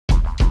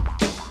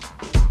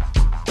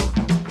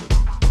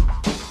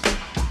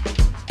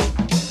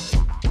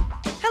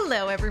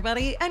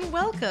everybody, and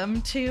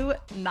welcome to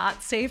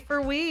Not Safe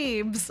for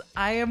Weebs.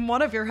 I am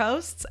one of your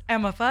hosts,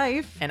 Emma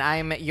Fife. And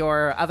I'm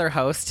your other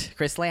host,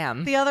 Chris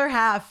Lamb. The other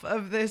half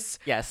of this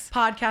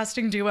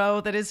podcasting duo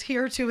that is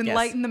here to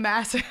enlighten the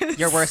masses.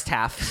 Your worst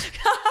half.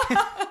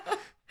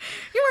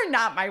 You are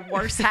not my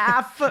worst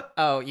half.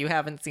 Oh, you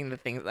haven't seen the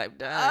things I've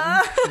done.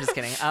 I'm just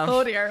kidding.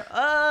 Oh dear.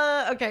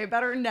 Okay,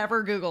 better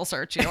never Google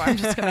search you. I'm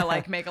just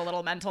gonna make a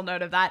little mental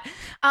note of that.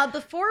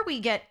 Before we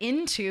get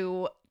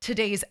into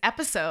today's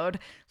episode,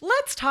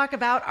 let's talk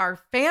about our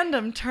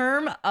fandom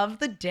term of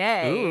the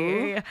day.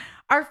 Ooh.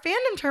 Our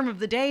fandom term of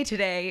the day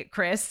today,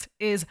 Chris,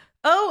 is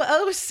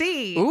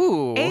OOC,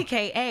 Ooh.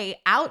 aka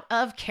out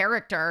of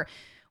character,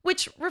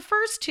 which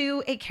refers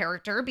to a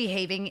character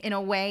behaving in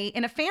a way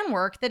in a fan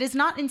work that is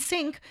not in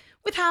sync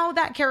with how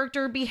that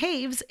character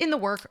behaves in the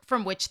work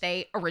from which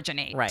they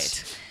originate.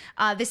 Right.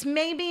 This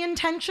may be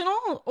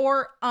intentional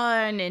or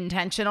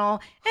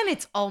unintentional, and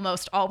it's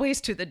almost always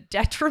to the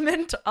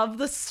detriment of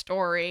the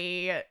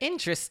story.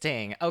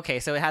 Interesting. Okay,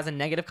 so it has a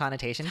negative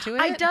connotation to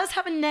it? It does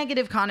have a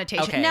negative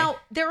connotation. Okay. Now,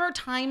 there are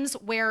times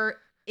where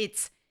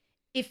if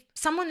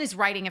someone is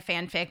writing a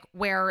fanfic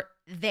where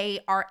they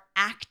are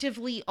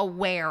actively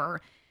aware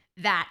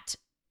that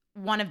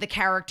one of the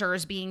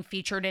characters being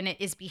featured in it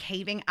is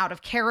behaving out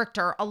of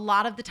character, a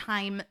lot of the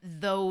time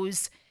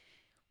those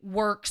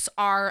works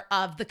are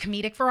of the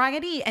comedic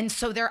variety, and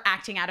so they're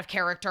acting out of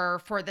character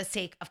for the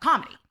sake of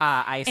comedy.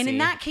 I see. And in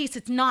that case,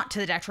 it's not to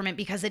the detriment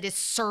because it is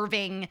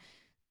serving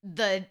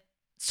the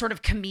sort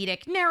of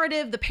comedic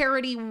narrative, the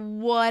parody,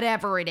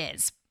 whatever it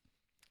is.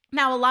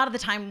 Now, a lot of the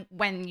time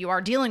when you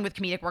are dealing with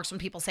comedic works, when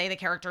people say the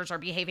characters are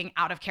behaving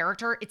out of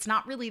character, it's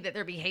not really that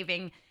they're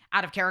behaving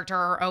out of character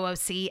or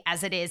OOC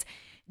as it is.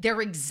 They're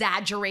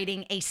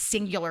exaggerating a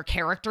singular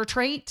character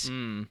trait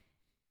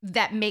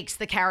that makes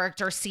the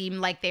character seem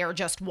like they are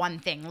just one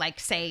thing, like,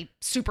 say,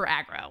 super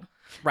aggro.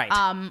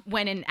 Right.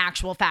 When in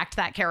actual fact,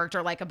 that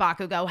character, like a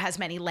Bakugo, has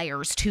many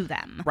layers to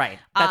them. Right.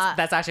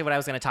 That's actually what I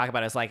was going to talk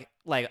about is like,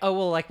 oh,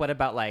 well, like, what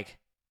about like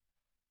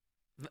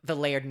the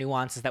layered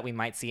nuances that we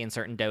might see in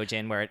certain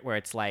doujin where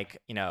it's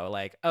like, you know,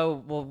 like,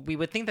 oh, well, we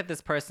would think that this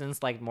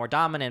person's like more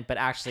dominant, but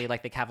actually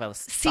like they have a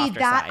softer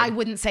that side. I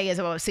wouldn't say is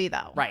OOC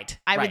though. Right.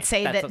 I would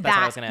say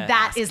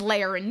that is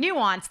layer and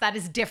nuance. That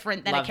is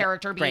different than a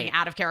character being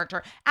out of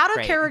character. Out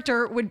of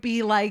character would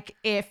be like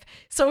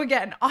so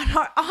again, on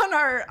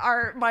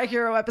our My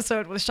Hero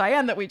episode with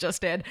Cheyenne that we just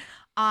did,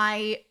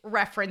 I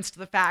referenced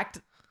the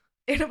fact,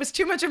 and it was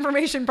too much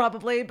information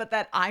probably, but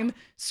that I'm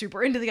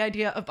super into the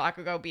idea of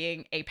Bakugo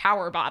being a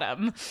power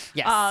bottom.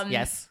 Yes,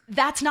 yes.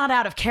 That's not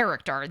out of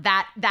character.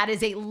 That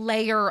is a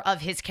layer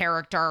of his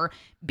character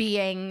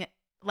being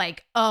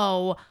like,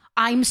 oh,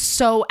 I'm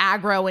so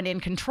aggro and in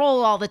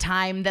control all the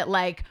time that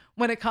like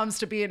when it comes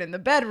to being in the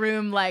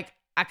bedroom, like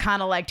I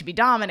kind of like to be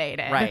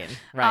dominated. Right.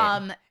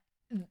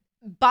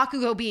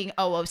 Bakugo being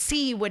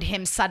OOC would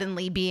him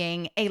suddenly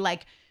being a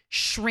like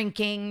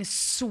shrinking,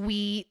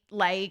 sweet,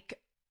 like,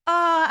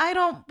 I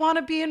don't want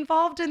to be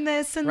involved in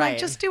this and like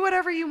just do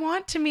whatever you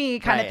want to me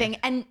kind of thing.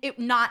 And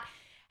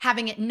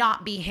having it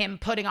not be him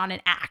putting on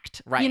an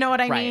act. Right. You know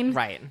what I mean?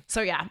 Right.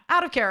 So yeah,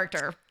 out of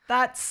character.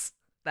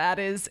 That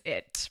is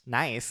it.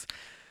 Nice.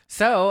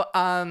 So,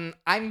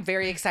 I'm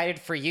very excited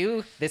for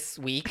you this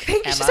week,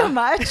 Thank Emma. you so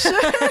much.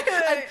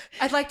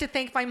 I'd like to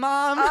thank my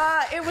mom.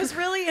 It was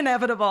really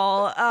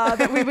inevitable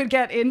that we would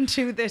get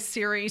into this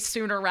series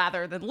sooner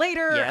rather than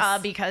later,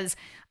 because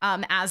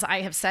as I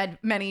have said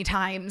many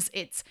times,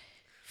 it's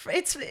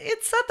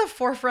at the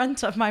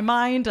forefront of my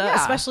mind,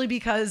 especially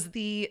because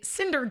the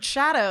Cindered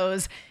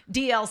Shadows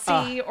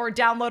DLC or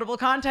downloadable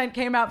content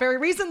came out very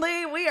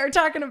recently. We are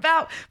talking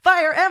about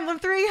Fire Emblem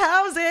Three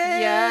Houses.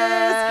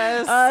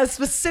 Yes.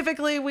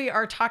 Specifically, we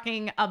are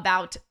talking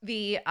about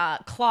the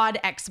Claude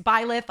X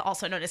Byleth,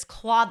 also known as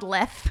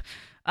Claudeleth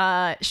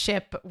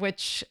ship,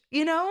 which,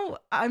 you know,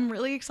 I'm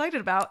really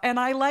excited about. And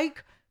I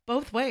like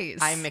both ways.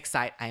 I'm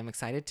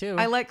excited too.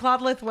 I like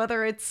Claudeleth,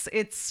 whether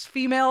it's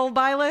female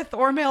Byleth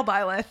or male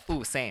Byleth.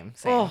 Ooh, same.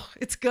 Oh,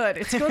 it's good.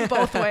 It's good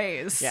both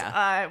ways. Yeah.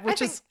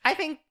 I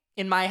think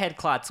in my head,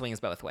 Claude swings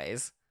both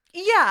ways.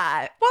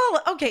 Yeah.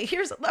 Well, okay.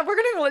 We're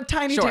gonna go on a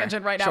tiny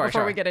tangent right now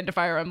before we get into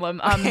Fire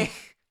Emblem.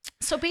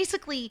 So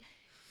basically,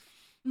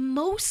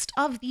 most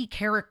of the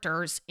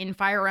characters in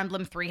Fire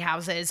Emblem Three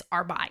Houses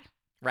are bi.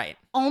 Right.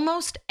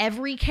 Almost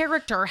every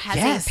character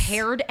has a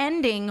paired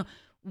ending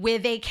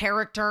with a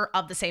character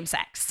of the same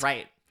sex.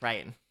 Right.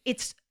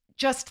 It's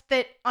just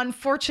that,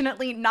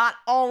 unfortunately, not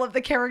all of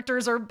the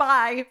characters are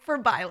bi for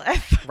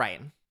Byleth.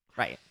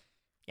 Right.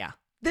 Yeah.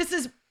 This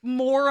is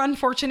more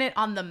unfortunate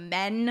on the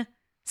men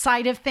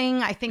side of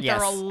thing. I think there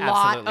are a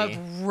lot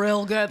of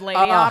real good lady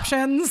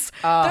options.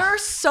 There are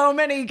so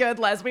many good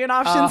lesbian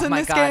options in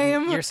this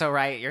game. You're so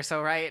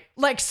right.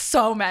 Like,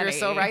 so many. You're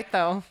so right,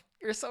 though.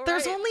 You're so right.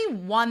 There's only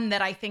one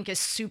that I think is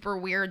super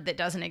weird that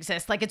doesn't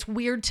exist. Like, it's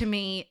weird to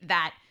me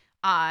that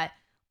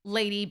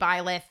Lady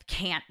Byleth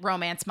can't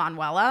romance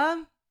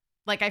Manuela.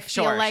 Like, I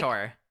feel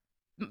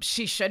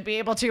she should be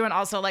able to, and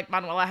also like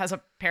Manuela has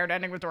a paired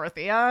ending with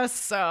Dorothea,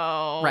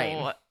 so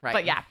Right.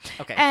 But yeah.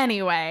 Okay.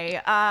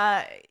 Anyway,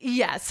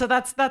 yeah. So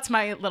that's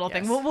my little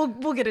thing. Yes.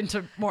 We'll get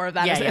into more of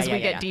that as we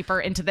get deeper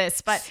into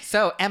this. But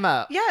so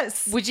Emma,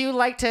 yes, would you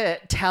like to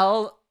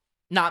tell?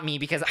 Not me,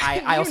 because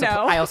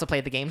I also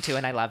played the game too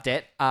and I loved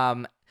it.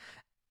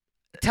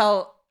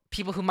 Tell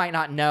people who might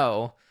not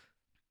know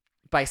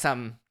by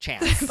some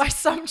chance. by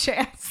some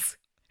chance.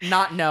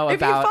 Not know if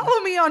about. If you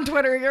follow me on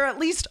Twitter, you're at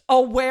least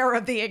aware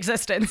of the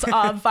existence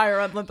of Fire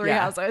Emblem Three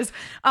Houses,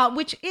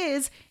 which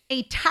is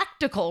a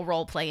tactical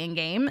role-playing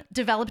game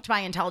developed by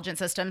Intelligent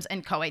Systems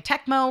and Koei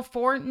Tecmo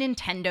for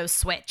Nintendo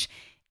Switch.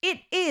 It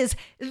is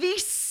the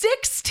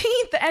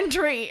 16th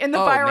entry in the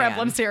Fire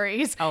Emblem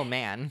series. Oh,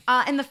 man.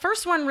 And the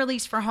first one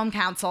released for home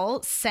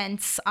console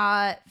since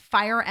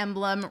Fire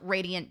Emblem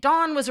Radiant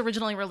Dawn was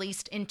originally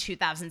released in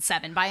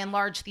 2007. By and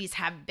large, these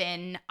have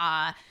been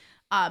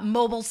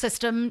mobile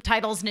system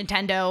titles,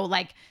 Nintendo,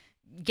 like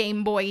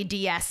Game Boy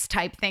DS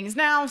type things.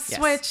 Now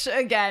Switch,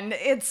 again,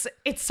 it's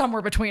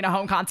somewhere between a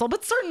home console,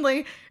 but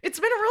certainly it's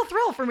been a real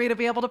thrill for me to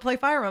be able to play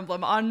Fire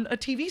Emblem on a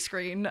TV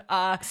screen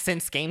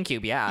since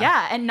GameCube.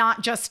 Yeah, and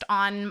not just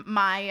on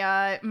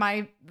my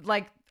my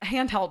like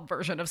handheld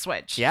version of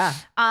Switch.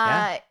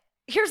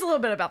 Here's a little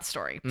bit about the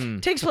story.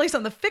 It takes place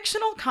on the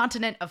fictional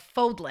continent of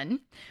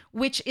Fodlan,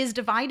 which is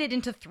divided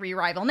into 3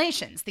 rival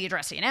nations: the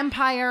Adressian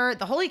Empire,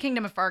 the Holy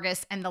Kingdom of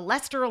Fargus, and the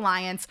Leicester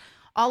Alliance,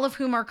 all of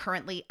whom are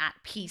currently at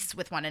peace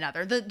with one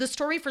another. The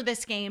story for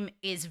this game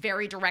is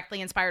very directly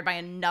inspired by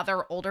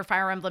another older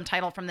Fire Emblem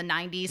title from the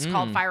 90s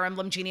called Fire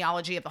Emblem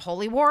Genealogy of the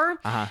Holy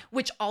War,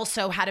 which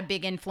also had a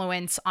big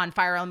influence on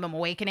Fire Emblem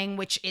Awakening,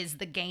 which is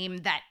the game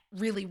that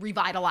really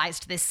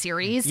revitalized this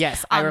series.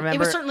 Yes, I remember. It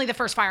was certainly the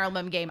first Fire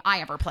Emblem game I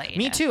ever played.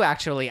 Me too,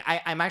 actually.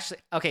 I'm actually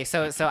okay.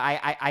 So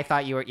I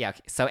thought you were Okay.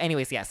 So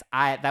anyways, yes,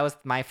 that was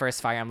my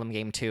first Fire Emblem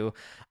game too.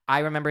 I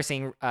remember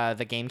seeing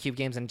the GameCube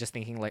games and just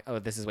thinking like, oh,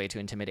 this is way too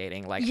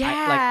intimidating. Like,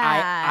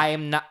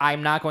 I'm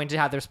not going to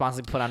have the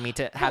responsibility put on me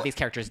to have these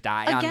characters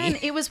die on me. Again,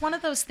 it was one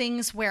of those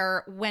things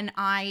where when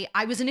I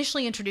was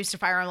initially introduced to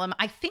Fire Emblem,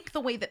 I think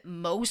the way that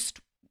most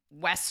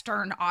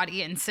Western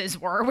audiences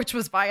were, which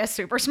was via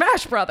Super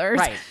Smash Brothers.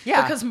 Right.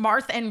 Yeah. Because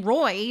Marth and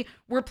Roy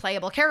were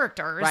playable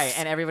characters. Right.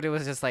 And everybody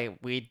was just like,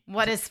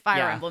 what is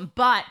Fire Emblem?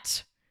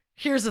 But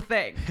here's the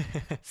thing.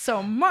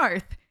 So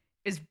Marth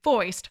is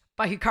voiced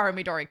by Hikaru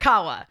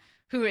Midorikawa,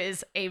 who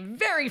is a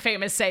very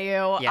famous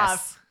seiyuu.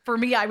 Yes. For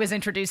me, I was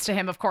introduced to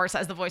him, of course,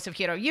 as the voice of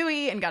Hiro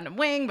Yui in Gundam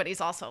Wing, but he's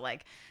also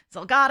like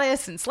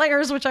Zelgadis and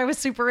Slayers, which I was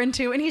super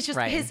into. And he's just,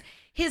 his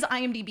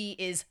IMDb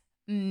is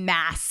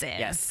massive.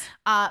 Yes.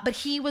 But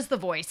he was the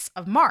voice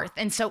of Marth.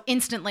 And so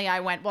instantly I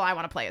went, well, I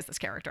want to play as this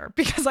character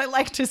because I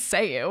like to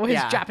seiyuu,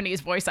 his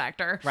Japanese voice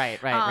actor. Right.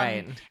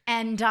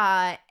 And so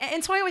I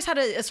always had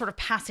a sort of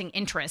passing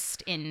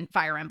interest in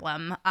Fire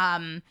Emblem.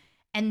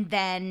 And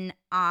then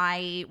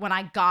when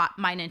I got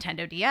my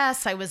Nintendo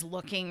DS, I was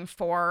looking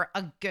for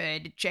a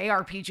good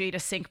JRPG to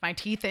sink my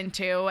teeth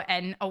into,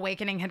 and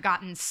Awakening had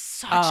gotten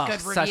such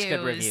good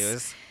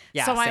reviews.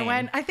 Yeah, so same. I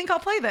went, I think I'll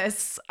play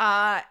this.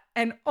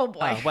 And oh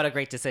boy. Oh, what a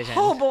great decision.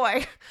 Oh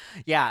boy.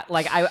 Yeah,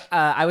 like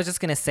I was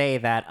just going to say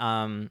that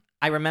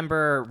I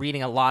remember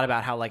reading a lot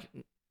about how like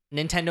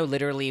Nintendo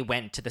literally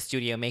went to the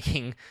studio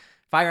making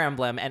Fire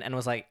Emblem and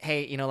was like,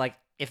 hey, like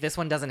if this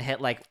one doesn't hit,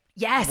 like,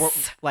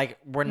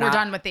 we're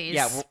done with these.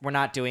 Yeah, we're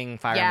not doing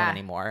Fire Emblem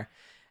anymore.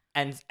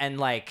 And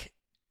like,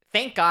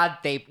 thank God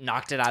they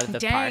knocked it out of the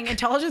park.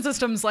 Intelligent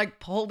Systems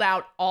like pulled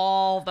out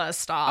all the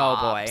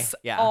stops. Oh boy,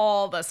 yeah,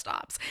 all the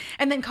stops.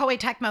 And then Koei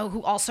Tecmo,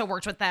 who also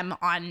worked with them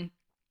on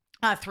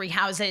Three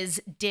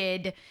Houses,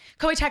 Koei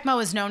Tecmo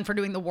is known for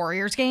doing the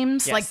Warriors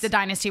games, like the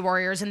Dynasty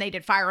Warriors, and they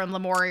did Fire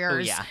Emblem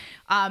Warriors,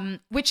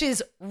 which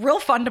is real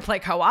fun to play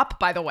co-op,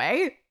 by the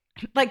way.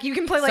 Like you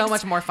can play like so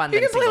much more fun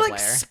than you can play single like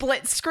player.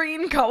 Split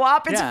screen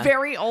co-op. It's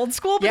very old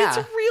school, but it's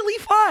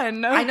really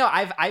fun. I know.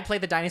 I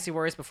played the Dynasty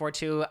Warriors before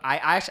too.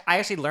 I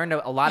actually learned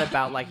a lot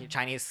about like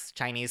Chinese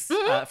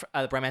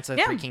Romance of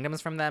the Three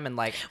Kingdoms from them, and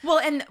like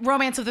and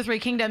Romance of the Three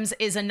Kingdoms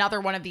is another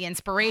one of the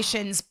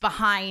inspirations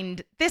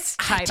behind this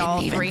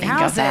title, Three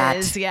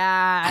Houses.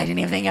 Yeah, I didn't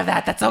even think of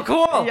that. That's so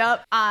cool.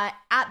 Yep.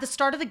 At the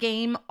start of the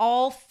game,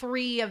 all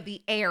 3 of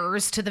the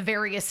heirs to the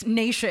various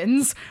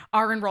nations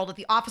are enrolled at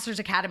the Officers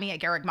Academy at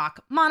Garreg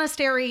Mach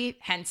Monastery,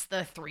 hence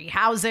the 3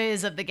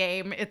 houses of the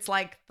game. It's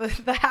like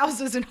the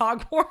houses in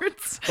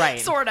Hogwarts, right?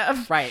 Sort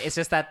of. Right. It's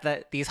just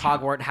that these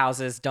Hogwarts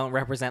houses don't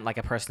represent like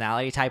a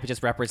personality type. It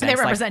just represents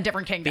represent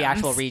different kingdoms, the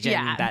actual region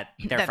that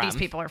they're from. These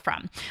people are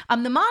from.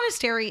 The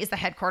monastery is the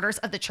headquarters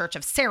of the Church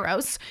of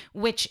Seiros,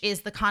 which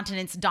is the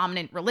continent's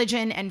dominant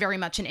religion and very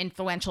much an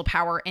influential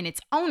power in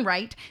its own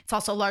right. It's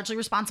also largely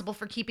responsible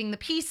for keeping the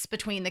peace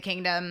between the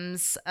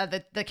kingdoms,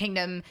 the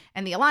kingdom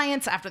and the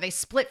alliance after they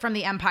split from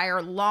the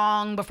empire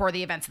long before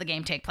the events of the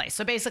game take place.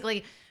 So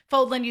basically,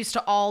 Fodlan used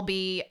to all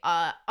be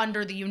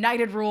under the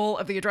united rule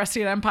of the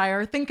Adressian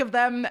Empire. Think of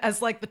them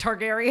as like the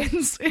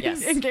Targaryens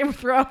in Game of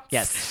Thrones.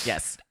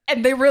 Yes.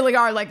 And they really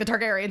are like the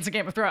Targaryens in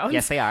Game of Thrones.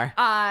 Yes, they are.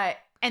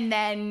 And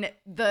then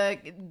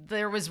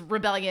there was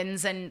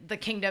rebellions, and the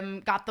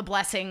kingdom got the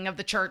blessing of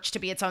the church to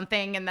be its own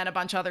thing. And then a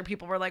bunch of other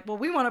people were like, well,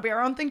 we want to be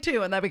our own thing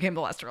too. And that became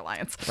the Leicester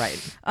Alliance. Right.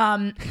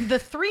 The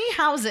three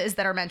houses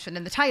that are mentioned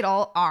in the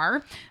title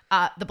are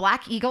the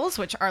Black Eagles,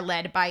 which are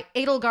led by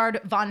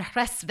Edelgard von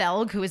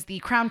Hresvelg, who is the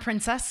crown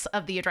princess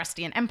of the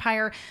Adrestian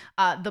Empire.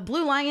 The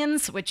Blue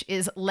Lions, which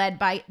is led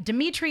by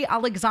Dmitry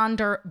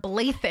Alexander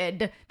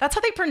Blathid. That's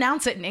how they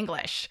pronounce it in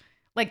English.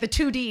 Like the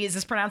two D's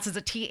is pronounced as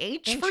a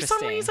TH for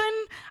some reason.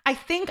 I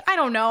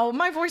don't know.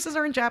 My voices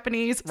are in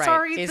Japanese. Right.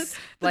 Sorry.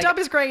 The dub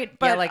is great.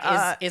 But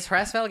is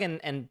Hresvelg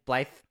and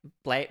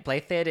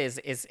Blathid,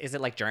 is it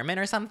like German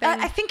or something?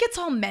 I think it's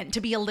all meant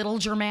to be a little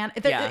German.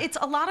 It's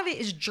a lot of it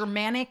is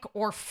Germanic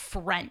or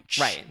French.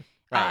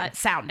 Right.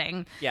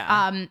 Sounding.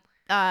 Yeah.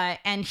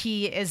 And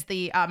he is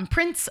the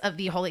prince of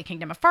the Holy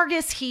Kingdom of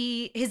Fargus.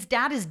 His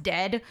dad is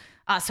dead.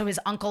 So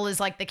his uncle is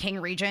like the king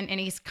regent, and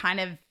he's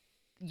kind of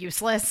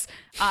useless.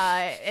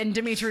 And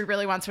Dimitri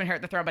really wants to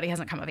inherit the throne, but he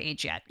hasn't come of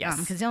age yet. Yes.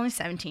 Because he's only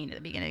 17 at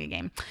the beginning of the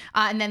game.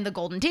 And then the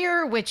Golden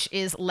Deer, which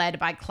is led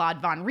by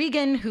Claude von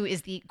Regen, who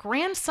is the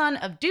grandson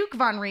of Duke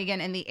von Regen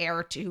and the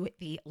heir to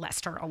the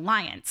Leicester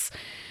Alliance.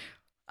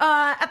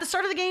 At the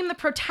start of the game, the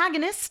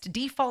protagonist,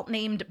 default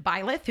named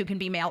Byleth, who can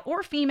be male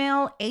or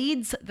female,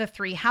 aids the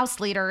three house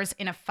leaders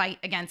in a fight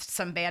against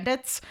some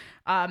bandits.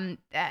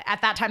 At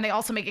that time, they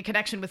also make a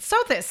connection with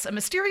Sothis, a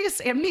mysterious,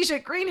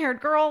 amnesic,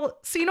 green-haired girl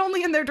seen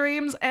only in their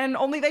dreams, and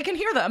only they can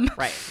hear them.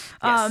 Right.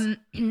 Yes.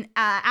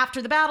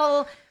 After the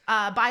battle,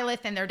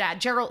 Byleth and their dad,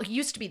 Gerald, who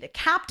used to be the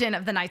captain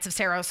of the Knights of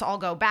Saros, all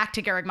go back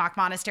to Garreg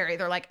Monastery.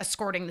 They're like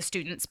escorting the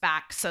students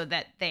back so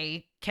that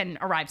they can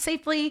arrive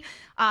safely,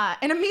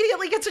 and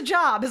immediately gets a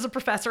job as a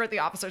professor at the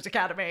Officers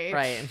Academy.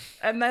 Right.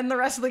 And then the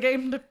rest of the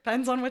game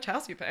depends on which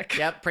house you pick.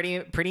 Yep.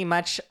 Pretty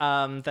much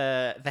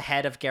the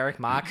head of Garreg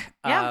Mach.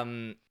 Yeah.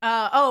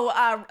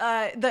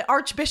 The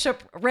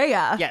Archbishop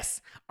Rhea.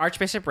 Yes.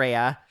 Archbishop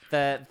Rhea,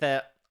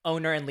 the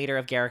owner and leader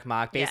of Garreg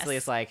Mach, basically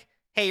is like,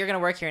 hey, you're going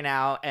to work here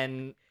now.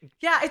 And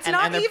yeah, it's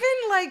not even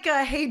like,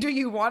 hey, do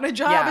you want a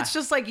job? Yeah. It's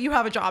just like, you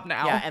have a job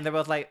now. Yeah, and they're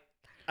both like,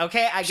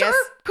 okay, I Sure,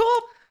 guess. cool.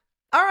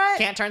 All right.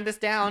 Can't turn this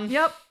down.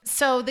 Yep.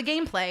 So the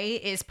gameplay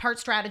is part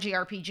strategy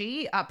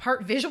RPG,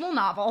 part visual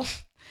novel.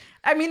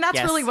 I mean,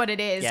 that's really what it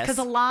is. Because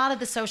a lot of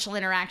the social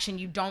interaction,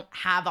 you don't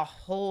have a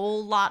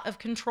whole lot of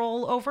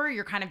control over.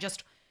 You're kind of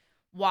just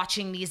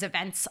watching these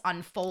events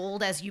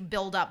unfold as you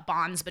build up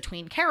bonds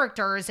between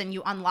characters and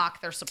you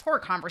unlock their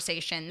support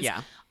conversations.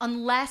 Yeah.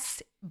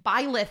 Unless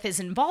Byleth is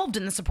involved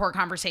in the support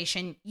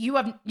conversation, you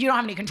don't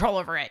have any control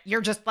over it.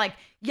 You're just like,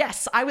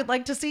 yes, I would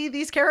like to see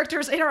these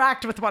characters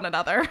interact with one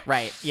another.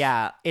 Right.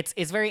 Yeah.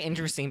 It's very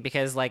interesting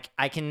because like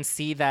I can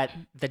see that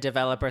the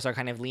developers are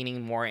kind of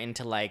leaning more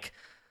into like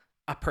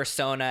a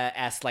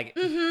persona-esque like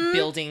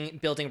building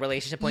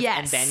relationship points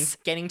and then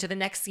getting to the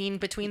next scene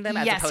between them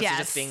as opposed to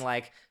just being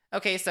like,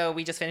 okay, so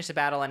we just finished the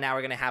battle and now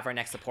we're going to have our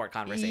next support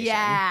conversation.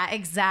 Yeah,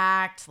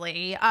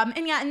 exactly.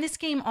 And this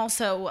game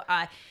also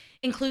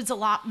includes a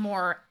lot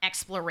more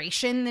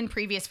exploration than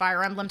previous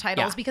Fire Emblem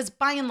titles because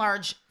by and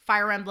large,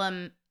 Fire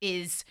Emblem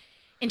is,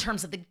 in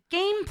terms of the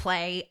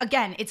gameplay,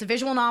 again, it's a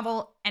visual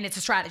novel and it's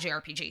a strategy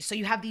RPG. So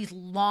you have these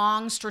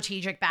long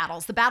strategic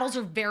battles. The battles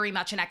are very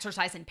much an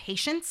exercise in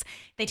patience.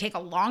 They take a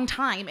long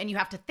time and you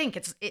have to think.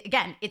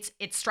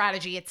 It's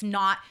strategy. It's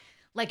not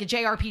like a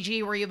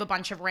JRPG where you have a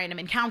bunch of random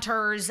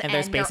encounters and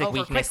there's basic over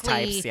weakness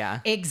quickly. types. Yeah,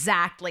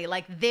 exactly.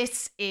 Like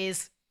this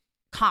is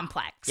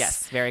complex.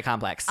 Yes, very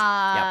complex.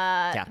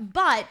 Yeah.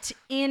 But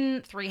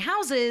in Three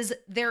Houses,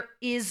 there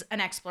is an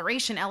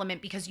exploration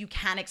element because you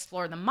can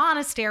explore the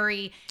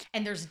monastery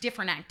and there's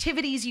different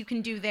activities you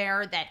can do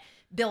there that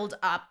build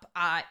up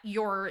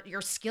your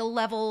skill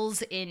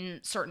levels in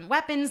certain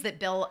weapons, that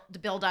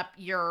build up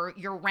your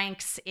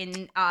ranks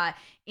in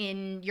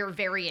your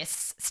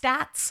various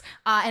stats,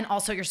 and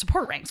also your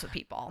support ranks with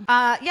people.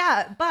 But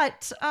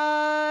let's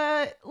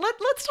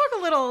talk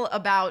a little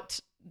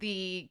about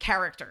the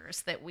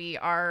characters that we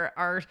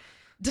are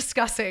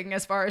discussing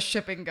as far as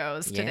shipping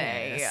goes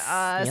today.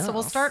 Yes. So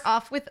we'll start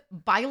off with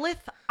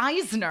Byleth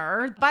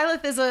Eisner.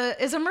 Byleth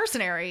is a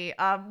mercenary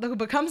who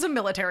becomes a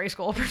military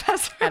school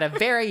professor at a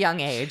very young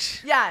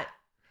age. Yeah.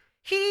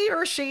 He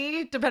or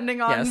she,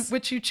 depending on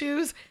which you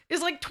choose,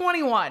 is like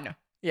 21.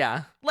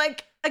 Yeah.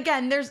 Like,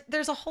 again,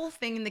 there's a whole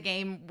thing in the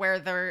game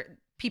where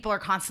people are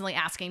constantly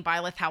asking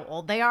Byleth how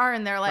old they are,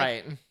 and they're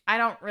like, I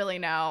don't really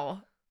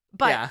know.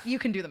 But you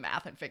can do the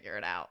math and figure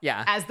it out.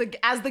 Yeah. As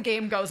the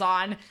game goes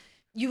on,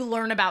 you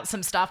learn about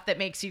some stuff that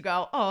makes you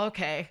go, oh,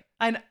 okay.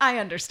 I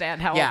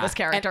understand how old this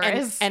character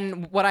is.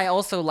 And what I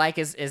also like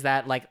is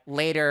that like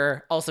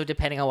later, also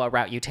depending on what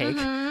route you take,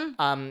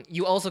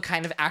 you also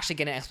kind of actually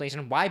get an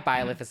explanation why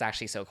Byleth is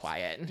actually so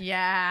quiet.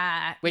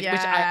 Yeah. Which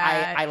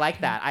I like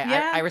that.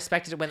 I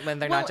respected it when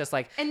they're not just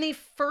like. And they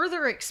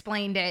further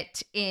explained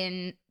it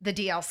in the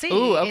DLC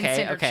in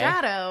Cinder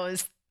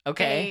Shadows.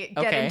 Okay.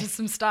 They get into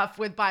some stuff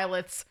with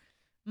Byleth's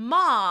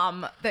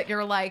mom that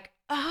you're like,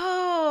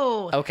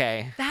 Oh,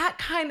 Okay.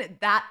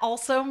 that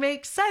also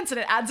makes sense, and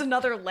it adds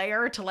another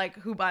layer to like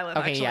who Byleth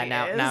Okay, actually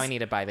yeah, is. now I need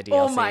to buy the DLC.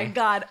 Oh my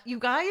god, you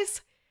guys,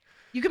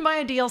 you can buy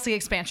a DLC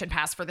expansion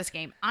pass for this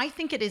game. I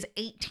think it is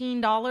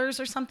 $18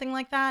 or something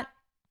like that.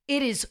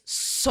 It is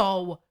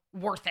so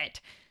worth it.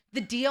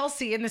 The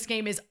DLC in this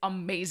game is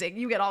amazing.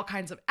 You get all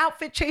kinds of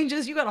outfit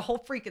changes. You got a whole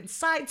freaking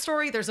side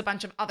story. There's a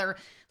bunch of other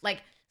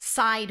like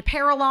side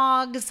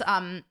paralogs.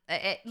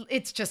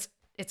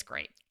 It's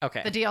great.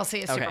 Okay. The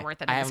DLC is super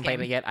worth it. I haven't played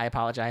it yet. I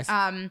apologize.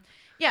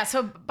 Yeah,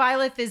 so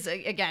Byleth is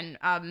again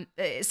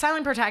a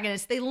silent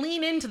protagonist. They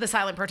lean into the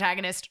silent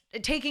protagonist,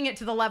 taking it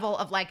to the level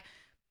of like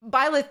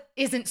Byleth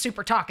isn't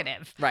super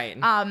talkative. Right.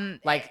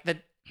 Like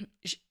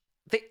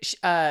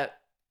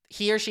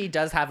he or she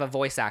does have a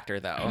voice actor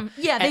though.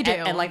 Yeah, they do.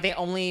 And like they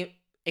only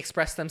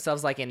express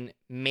themselves like in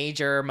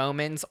major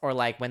moments or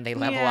like when they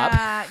level up.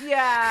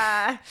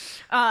 Yeah.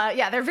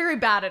 They're very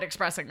bad at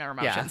expressing their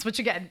emotions, which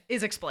again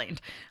is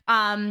explained.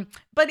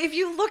 But if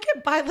you look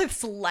at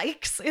Byleth's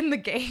likes in the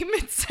game,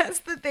 it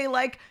says that they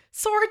like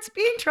swords,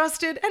 being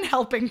trusted, and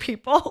helping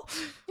people.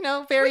 You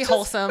know, very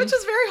wholesome. Which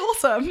is very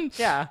wholesome.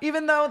 Yeah.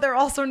 Even though they're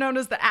also known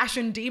as the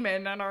Ashen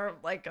Demon and are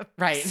like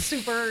a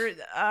super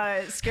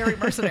scary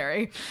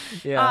mercenary.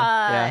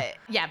 Yeah.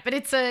 But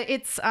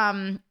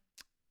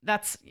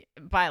that's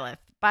Byleth.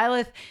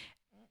 Byleth,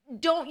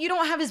 you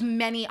don't have as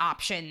many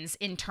options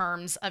in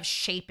terms of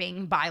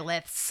shaping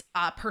Byleth's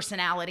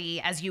personality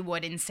as you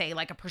would in, say,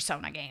 like a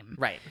Persona game.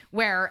 Right.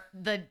 Where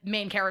the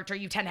main character,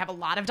 you tend to have a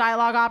lot of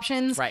dialogue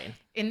options. Right.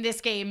 In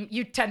this game,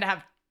 you tend to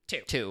have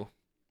two.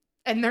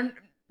 And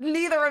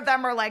neither of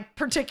them are like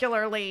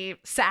particularly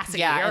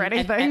sassy or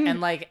anything. And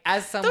like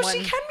as someone, though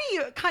she can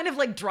be kind of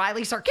like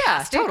dryly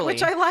sarcastic, totally.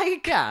 which I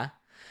like. Yeah.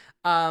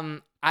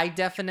 I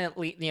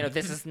definitely,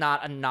 this is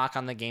not a knock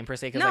on the game per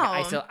se, because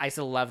like, I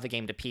still love the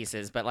game to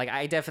pieces, but like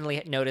I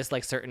definitely noticed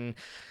like certain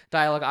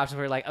dialogue options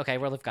where like, okay,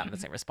 we've gotten the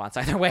same response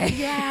either way.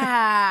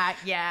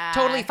 Yeah.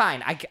 Totally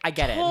fine. I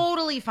get it.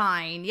 Totally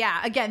fine. Yeah.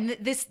 Again,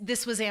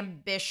 this was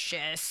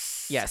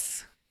ambitious.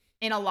 Yes.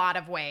 In a lot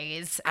of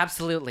ways.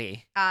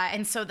 Absolutely.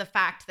 And so the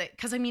fact that,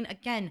 because I mean,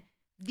 again,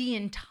 the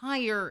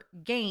entire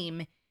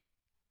game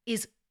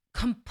is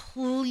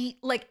complete,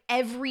 like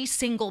every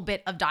single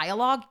bit of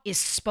dialogue is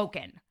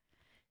spoken.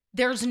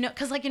 There's no,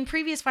 because like in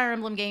previous Fire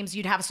Emblem games,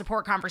 you'd have a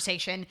support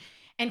conversation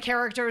and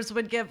characters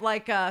would give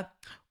like a,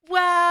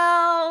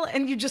 well,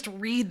 and you just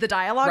read the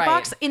dialogue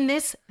box. In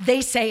this,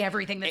 they say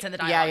everything that's in the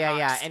dialogue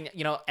box. Yeah.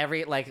 And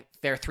every like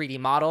they're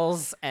 3D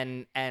models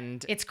and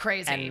it's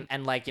crazy.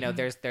 And like,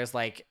 there's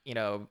like,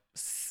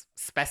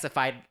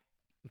 specified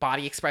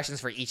body expressions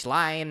for each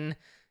line.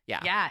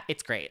 Yeah.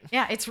 It's great.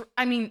 Yeah.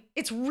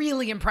 It's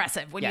really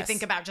impressive when you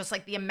think about just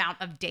like the amount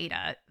of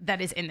data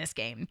that is in this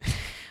game.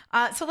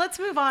 So let's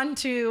move on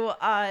to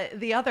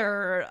the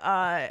other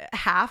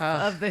half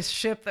of this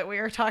ship that we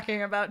are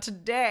talking about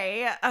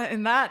today.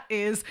 And that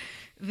is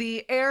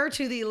the heir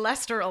to the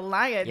Leicester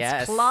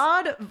Alliance,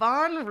 Claude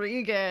Von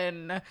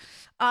Regan.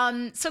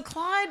 So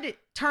Claude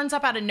turns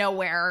up out of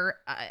nowhere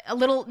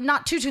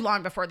not too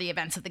long before the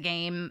events of the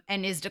game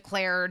and is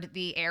declared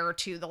the heir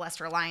to the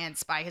Leicester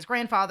Alliance by his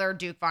grandfather,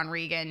 Duke Von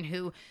Regan,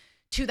 who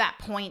to that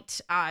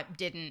point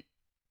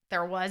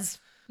there was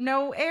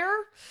no heir.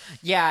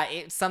 Yeah,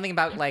 it's something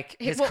about like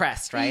his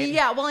crest, right?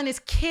 Yeah, well, and his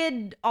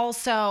kid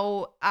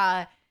also,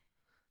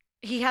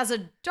 he has a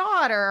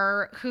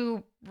daughter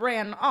who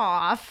ran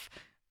off,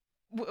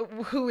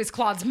 who is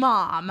Claude's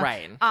mom.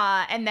 Right.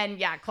 And then,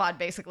 Claude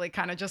basically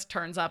kind of just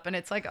turns up and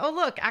it's like, oh,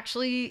 look,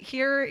 actually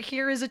here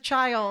is a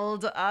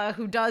child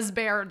who does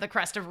bear the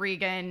crest of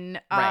Regan.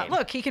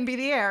 Look, he can be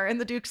the heir.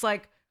 And the Duke's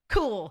like,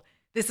 cool,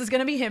 this is going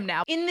to be him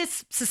now. In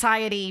this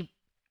society,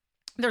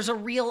 there's a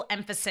real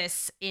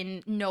emphasis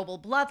in noble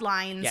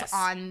bloodlines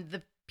on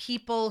the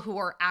people who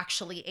are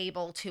actually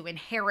able to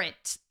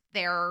inherit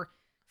their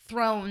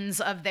thrones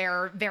of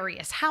their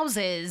various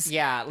houses.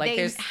 Yeah, like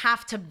they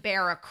have to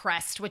bear a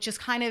crest, which is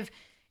kind of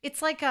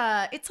it's like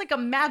a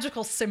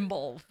magical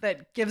symbol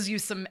that gives you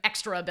some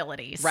extra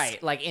abilities.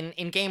 Right. Like in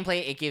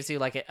gameplay, it gives you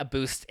like a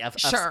boost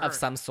of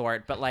some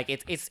sort. But like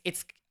it's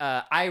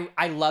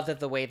I love that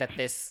the way that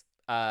this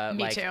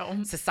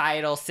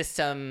societal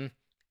system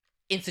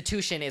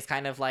institution is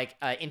kind of like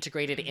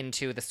integrated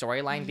into the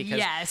storyline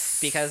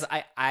because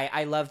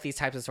I love these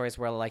types of stories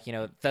where like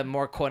the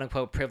more quote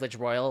unquote privileged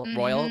royal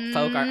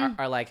folk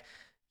are like,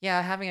 yeah,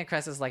 having a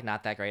crest is like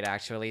not that great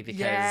actually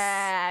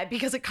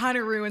because it kind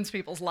of ruins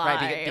people's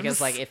lives. Right,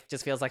 because like it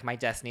just feels like my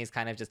destiny is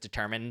kind of just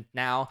determined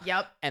now.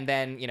 Yep. And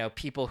then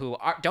people who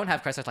don't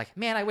have crests are like,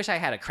 man, I wish I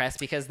had a crest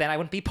because then I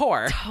wouldn't be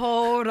poor.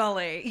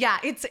 Totally. Yeah.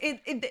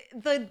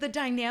 The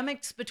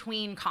dynamics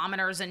between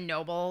commoners and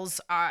nobles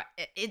are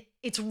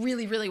it's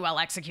really, really well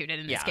executed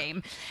in this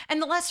game.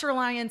 And the Leicester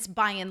Alliance,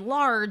 by and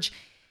large,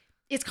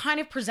 is kind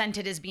of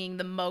presented as being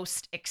the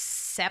most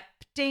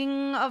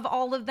accepting of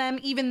all of them,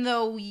 even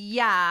though,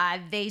 yeah,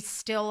 they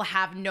still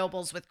have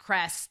nobles with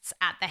crests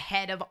at the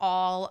head of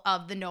all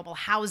of the noble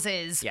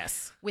houses.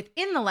 Yes.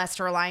 Within the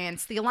Leicester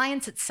Alliance, the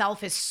alliance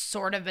itself is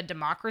sort of a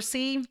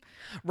democracy.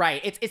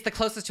 Right. It's the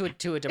closest to a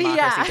democracy,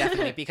 Yeah.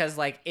 definitely, because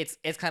like it's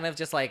kind of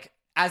just like,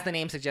 as the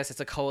name suggests, it's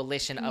a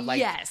coalition of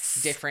like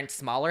different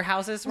smaller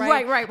houses,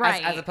 right?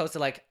 Right. As opposed to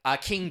like a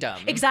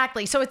kingdom.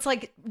 Exactly. So it's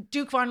like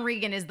Duke von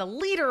Regan is the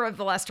leader of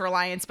the Leicester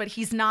Alliance, but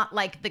he's not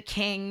like the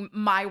king.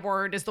 My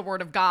word is the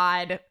word of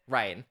God.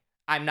 Right.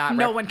 I'm not.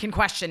 No one can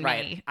question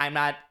right. me. I'm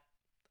not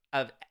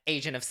an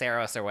agent of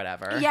Saros or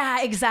whatever.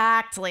 Yeah,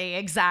 exactly.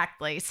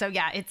 So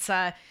yeah, it's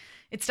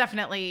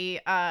definitely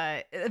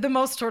the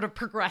most sort of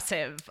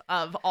progressive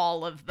of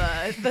all of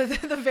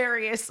the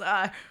various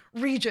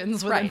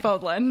regions within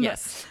Fodlan.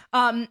 Yes.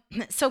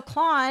 So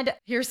Claude,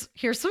 here's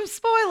some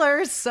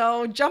spoilers.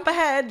 So jump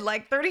ahead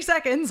like 30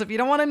 seconds if you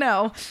don't want to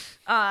know.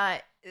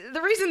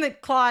 The reason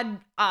that Claude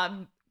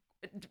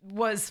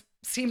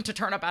seemed to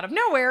turn up out of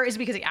nowhere is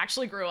because he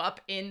actually grew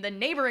up in the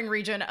neighboring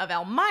region of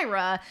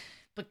Elmira,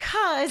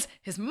 because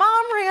his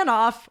mom ran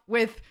off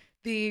with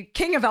the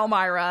king of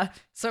Elmira.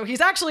 So he's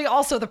actually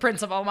also the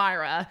prince of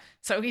Elmira.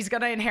 So he's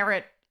going to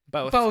inherit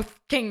both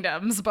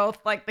kingdoms, both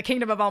like the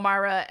kingdom of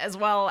Elmira as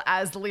well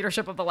as the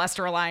leadership of the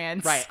Leicester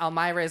Alliance. Right.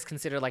 Elmira is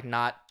considered like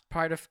not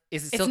part of,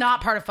 is it still? It's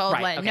not part of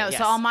Fodlan. Right, okay, no. yes.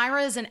 So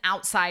Elmira is an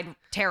outside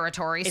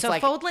territory. It's so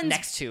like Fodlan's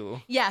next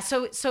to. Yeah.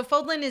 So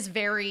Fodlan is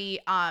very,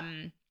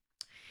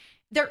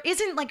 there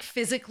isn't like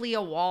physically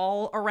a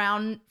wall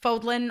around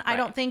Fodlan, I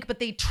don't think, but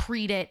they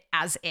treat it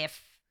as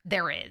if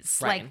there is.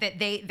 Right. Like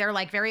that they're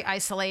like very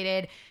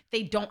isolated.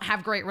 They don't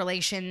have great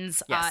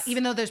relations. Yes.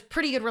 Even though there's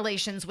pretty good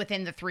relations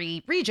within the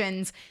three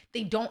regions,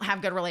 they don't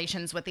have good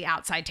relations with the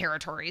outside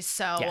territories.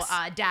 So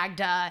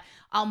Dagda,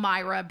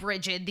 Elmira,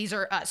 Brigid, these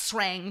are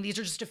Sreng. These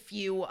are just a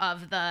few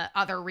of the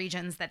other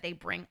regions that they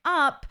bring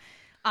up.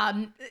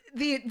 The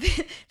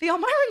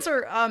Elmirans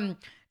are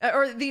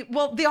the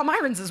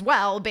Elmirans as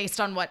well, based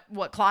on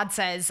what Claude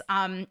says.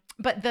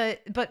 But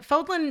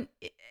Fodlan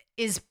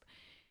is,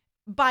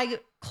 by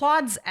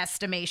Claude's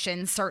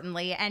estimation,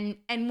 certainly, and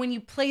when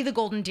you play the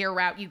Golden Deer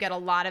route, you get a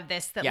lot of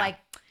this that like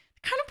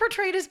kind of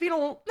portrayed as being a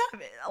little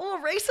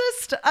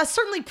racist,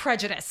 certainly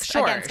prejudiced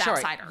against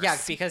outsiders. Yeah,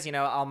 because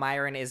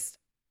Elmiran is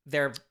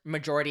their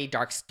majority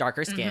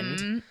darker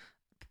skinned,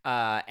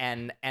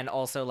 and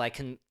also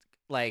when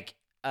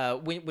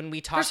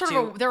we talk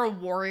they're a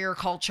warrior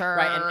culture,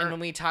 right? And when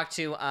we talk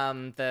to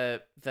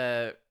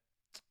the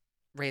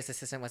Ray's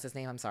assistant, what's his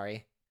name? I'm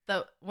sorry.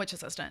 Which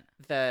assistant?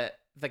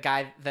 The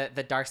guy,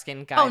 the dark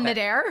skinned guy. Oh,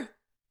 Nader.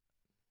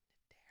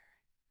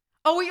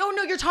 Oh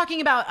no, you're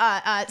talking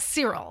about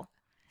Cyril.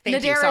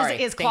 Nader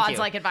is Claude's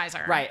like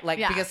advisor, right? Like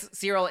because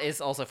Cyril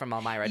is also from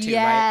Elmira too,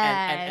 yes.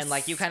 right? And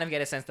like you kind of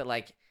get a sense that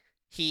like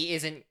he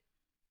isn't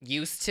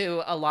used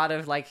to a lot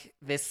of like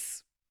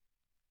this,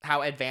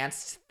 how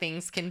advanced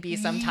things can be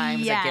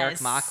sometimes at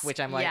Garrick Mach, which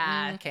I'm like,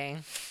 okay.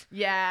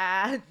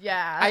 Yeah.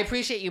 I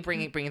appreciate you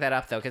bringing that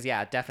up though, because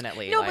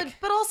definitely. No,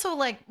 but also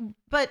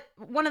but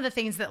one of the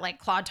things that like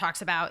Claude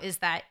talks about is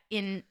that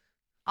in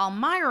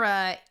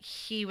Elmira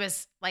he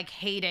was like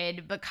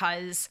hated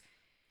because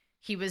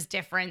he was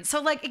different.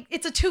 So like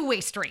it's a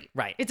two-way street,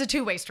 right? It's a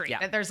two-way street. Yeah.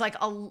 That there's like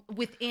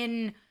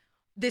within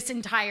this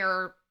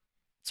entire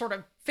sort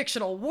of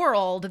fictional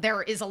world,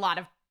 there is a lot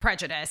of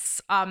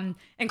prejudice. And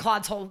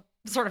Claude's whole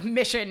sort of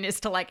mission is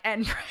to like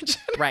end prejudice.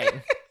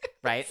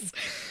 Right.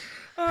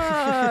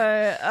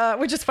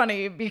 Which is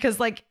funny because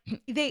like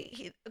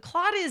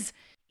Claude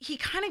he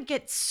kind of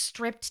gets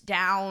stripped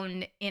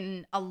down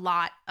in a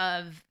lot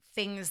of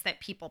things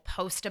that people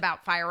post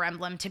about Fire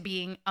Emblem to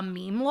being a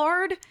meme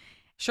lord.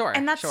 Sure.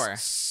 And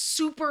that's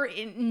super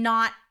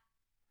not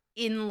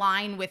in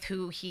line with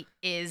who he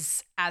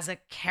is as a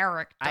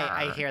character.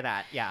 I hear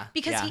that. Yeah.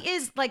 Because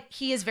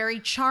he is very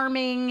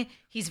charming.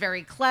 He's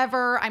very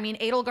clever. I mean,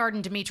 Edelgard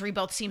and Dimitri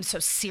both seem so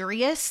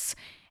serious.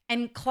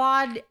 And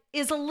Claude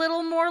is a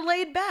little more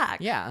laid back.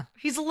 Yeah.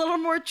 He's a little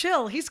more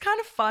chill. He's kind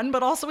of fun,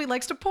 but also he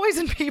likes to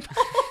poison people.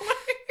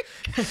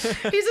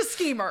 He's a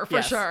schemer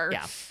for sure.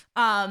 Yeah.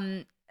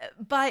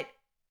 But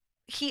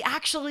he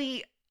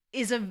actually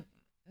is a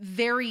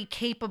very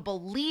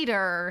capable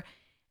leader,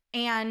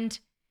 and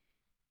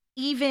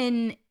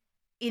even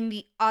in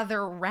the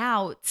other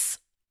routes,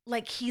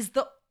 like he's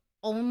the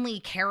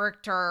only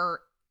character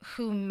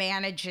who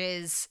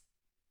manages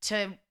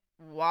to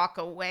walk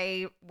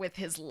away with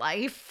his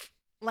life.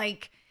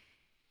 Like,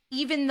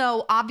 even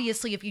though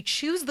obviously if you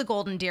choose the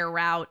Golden Deer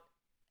route,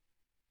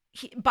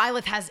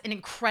 Byleth has an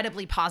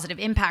incredibly positive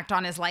impact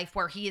on his life,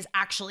 where he is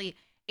actually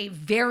a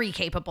very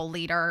capable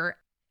leader.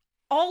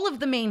 All of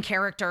the main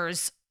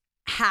characters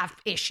have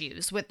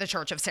issues with the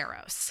Church of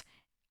Saros.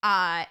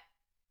 But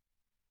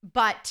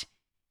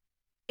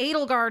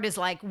Edelgard is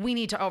like, we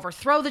need to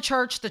overthrow the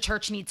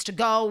church needs to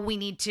go, we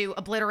need to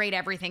obliterate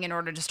everything in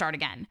order to start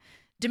again.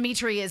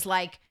 Dimitri is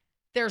like,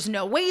 There's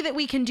no way that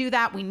we can do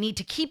that. We need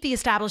to keep the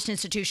established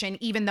institution,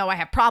 even though I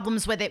have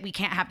problems with it. We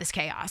can't have this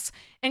chaos.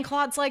 And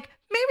Claude's like,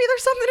 maybe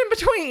there's something in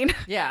between.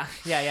 Yeah.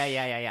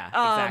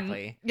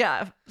 Exactly.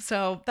 Yeah.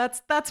 So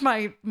that's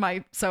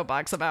my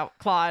soapbox about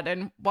Claude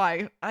and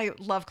why I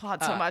love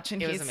Claude so much.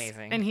 And it was he's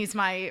amazing. And he's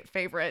my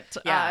favorite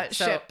so,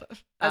 ship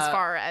as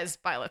far as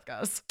Byleth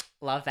goes.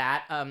 Love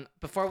that.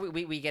 Before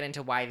we get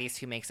into why these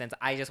two make sense,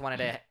 I just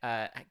wanted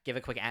to give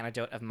a quick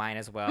anecdote of mine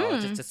as well.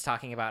 Just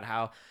talking about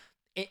how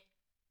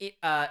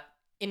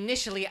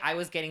initially I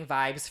was getting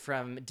vibes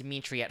from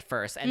Dimitri at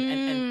first,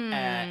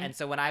 and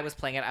so when I was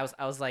playing it,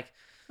 I was like,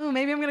 oh,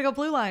 maybe I'm gonna go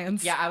Blue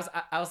Lions. Yeah,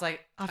 I was like,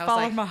 I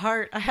followed my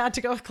heart. I had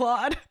to go with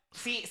Claude.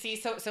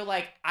 So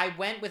like I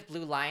went with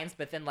Blue Lions,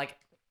 but then like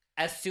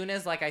as soon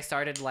as like I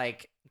started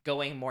like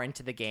going more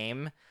into the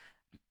game,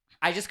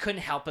 I just couldn't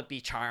help but be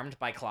charmed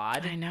by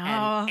Claude. I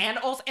know,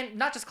 and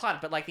not just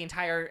Claude, but like the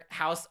entire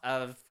house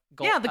of.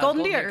 The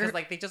Golden Deer, because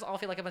like they just all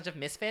feel like a bunch of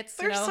misfits.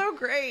 They're so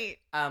great.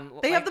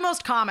 They have have the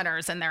most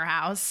commoners in their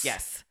house.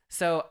 Yes.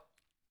 So,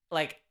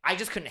 like, I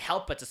just couldn't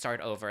help but to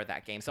start over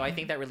that game. So I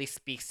think that really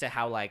speaks to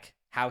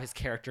how his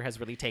character has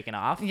really taken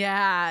off.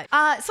 Yeah.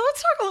 So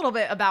let's talk a little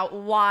bit about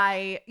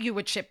why you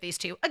would ship these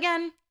two.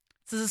 Again,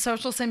 this is a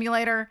social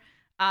simulator.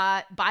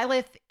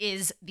 Byleth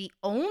is the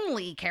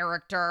only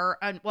character,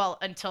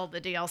 until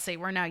the DLC,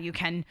 where now you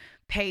can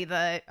pay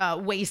the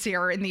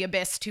Wayseer in the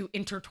Abyss to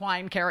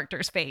intertwine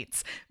characters'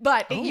 fates.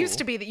 But it used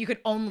to be that you could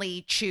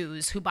only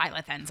choose who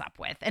Byleth ends up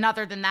with. And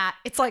other than that,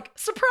 it's like,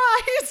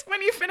 surprise,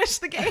 when you finish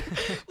the game.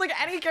 Like,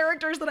 any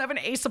characters that have an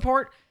A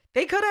support,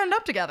 they could end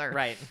up together.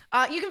 Right.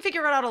 You can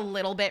figure it out a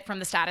little bit from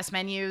the status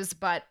menus,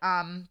 but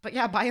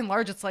yeah, by and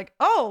large, it's like,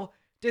 oh,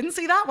 didn't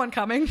see that one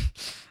coming.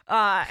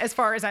 As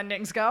far as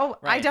endings go,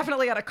 right. I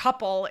definitely had a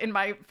couple in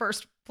my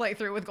first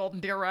playthrough with Golden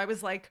Deer where I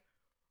was like,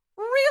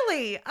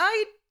 really?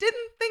 I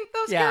didn't think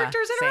those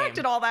characters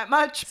interacted all that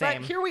much, but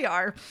here we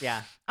are.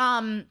 Yeah.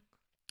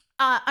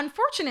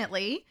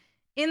 Unfortunately,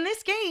 in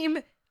this game,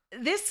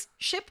 this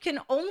ship can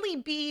only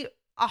be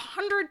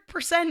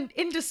 100%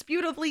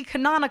 indisputably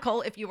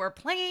canonical if you are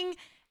playing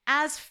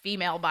as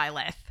female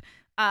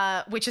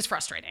Byleth, which is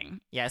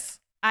frustrating. Yes.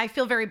 I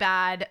feel very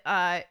bad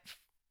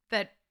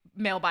that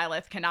male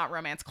Byleth cannot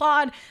romance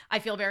Claude. I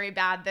feel very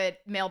bad that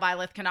male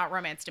Byleth cannot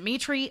romance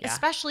Dimitri,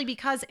 especially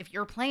because if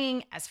you're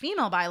playing as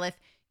female Byleth,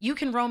 you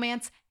can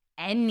romance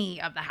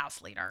any of the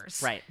house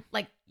leaders. Right.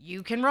 Like,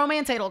 you can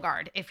romance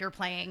Edelgard if you're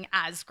playing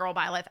as girl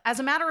Byleth. As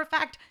a matter of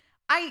fact,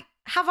 I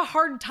have a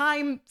hard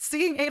time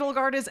seeing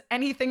Edelgard as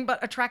anything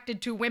but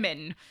attracted to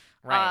women,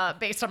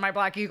 based on my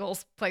Black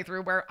Eagles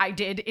playthrough, where I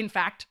did, in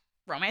fact,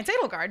 romance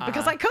Edelgard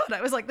because I could.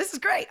 I was like, this is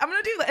great. I'm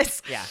going to do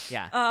this.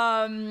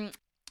 Yeah.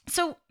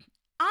 So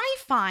I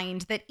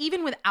find that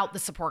even without the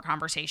support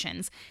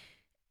conversations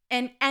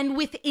and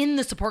within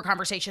the support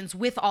conversations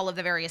with all of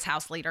the various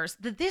house leaders,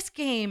 that this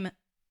game,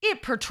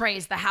 it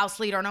portrays the house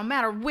leader no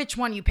matter which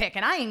one you pick.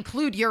 And I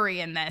include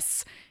Yuri in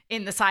this,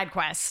 in the side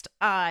quest.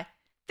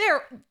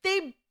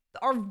 They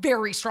are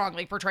very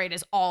strongly portrayed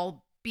as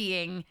all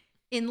being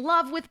in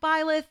love with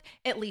Byleth,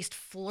 at least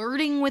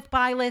flirting with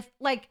Byleth.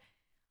 Like,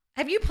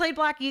 have you played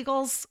Black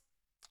Eagles?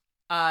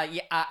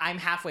 I'm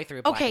halfway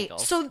through Black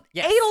Eagles. So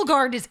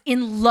Edelgard is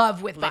in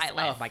love with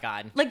Byleth. Oh my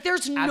god. Like,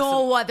 there's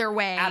no other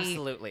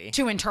way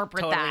to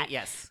interpret that.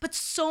 Yes. But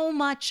so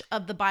much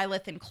of the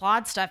Byleth and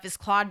Claude stuff is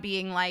Claude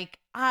being like,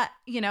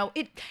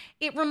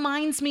 it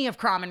reminds me of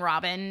Crom and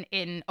Robin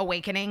in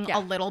Awakening a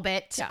little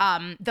bit.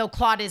 Yeah. Though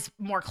Claude is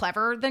more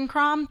clever than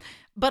Crom,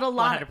 but a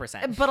lot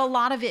 100%. But a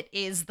lot of it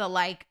is the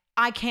like,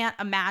 I can't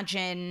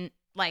imagine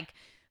like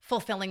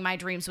fulfilling my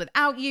dreams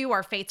without you.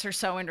 Our fates are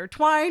so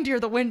intertwined. You're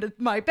the wind at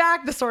my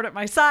back, the sword at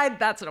my side.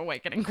 That's an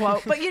Awakening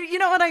quote. But you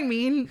know what I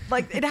mean?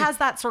 Like, it has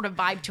that sort of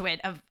vibe to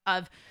it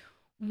of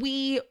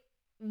we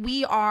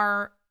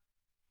are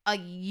a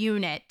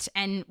unit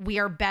and we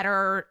are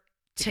better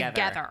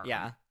together.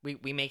 Yeah.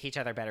 We make each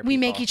other better people. We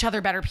make each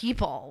other better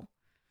people.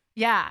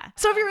 Yeah.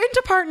 So if you're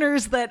into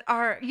partners that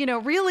are,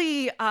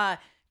 really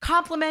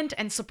complement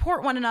and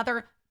support one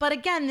another, but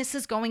again, this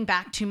is going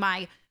back to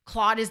my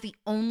Claude is the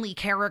only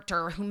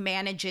character who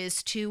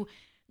manages to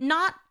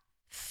not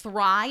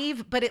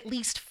thrive, but at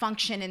least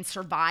function and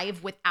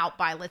survive without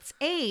Byleth's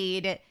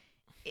aid.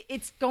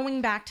 It's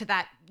going back to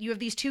that. You have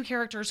these two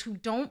characters who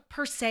don't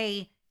per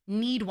se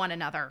need one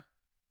another,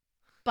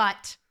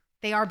 but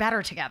they are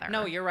better together.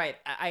 No, you're right.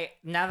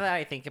 Now that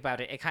I think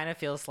about it, it kind of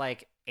feels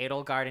like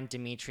Edelgard and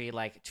Dimitri,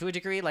 like, to a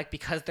degree, like,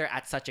 because they're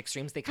at such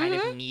extremes, they kind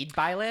of need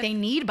Byleth. They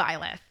need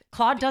Byleth.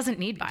 Claude doesn't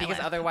need Byleth. Because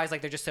otherwise,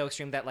 like, they're just so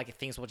extreme that, like,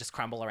 things will just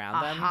crumble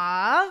around them.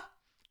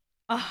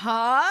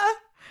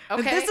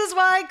 Okay. This is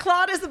why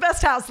Claude is the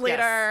best house leader.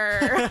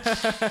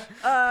 Yes.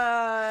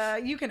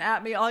 You can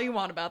at me all you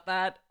want about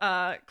that.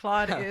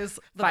 Claude is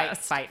the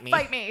best. Fight me.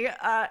 Fight me.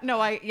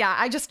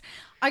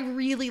 I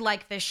really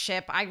like this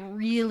ship. I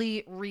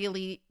really,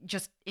 really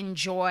just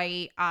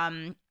enjoy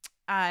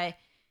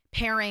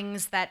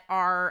pairings that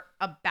are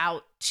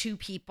about two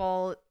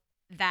people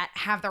that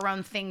have their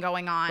own thing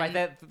going on.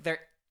 Right.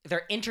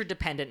 They're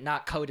interdependent,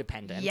 not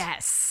codependent.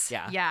 Yes.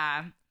 Yeah.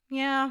 Yeah.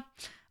 yeah.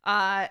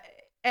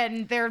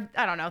 And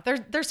I don't know,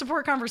 their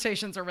support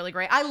conversations are really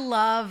great. I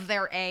love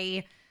their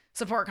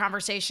support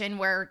conversation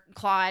where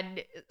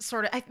Claude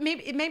sort of,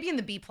 maybe in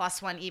the B+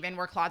 one even,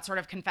 where Claude sort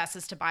of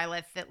confesses to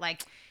Byleth that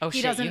like,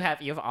 he doesn't, you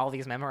have all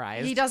these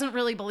memorized. he doesn't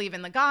really believe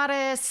in the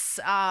goddess.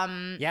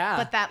 Yeah.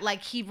 But that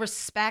like he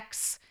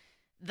respects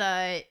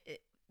the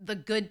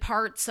good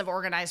parts of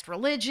organized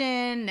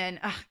religion,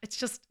 and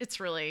it's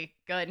really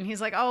good. And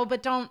he's like, oh,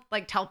 but don't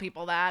like tell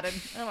people that. And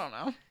I don't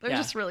know, they're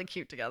just really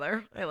cute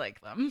together. I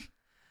like them.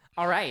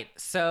 All right,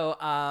 so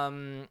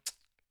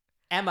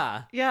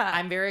Emma, Yeah.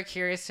 I'm very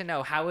curious to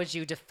know, how would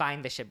you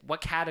define the ship? What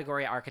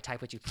category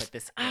archetype would you put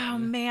this in? Oh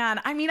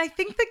man, I mean, I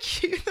think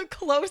the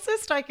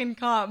closest I can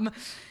come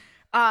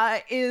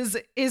is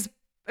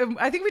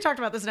I think we talked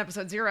about this in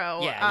episode 0.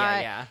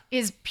 Yeah.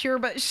 Is pure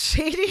but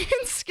shady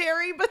and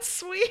scary but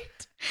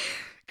sweet.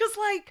 Because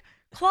like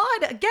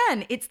Claude,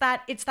 again, it's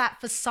that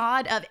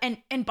facade of, and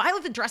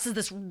Byleth addresses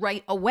this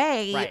right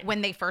away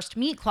when they first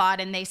meet Claude,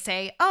 and they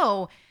say,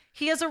 oh,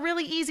 he has a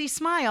really easy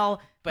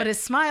smile, but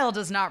his smile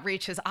does not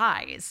reach his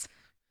eyes.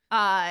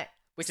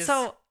 Which is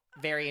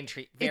very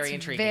intriguing. Very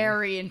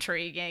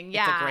intriguing.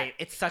 Yeah.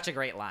 It's such a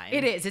great line.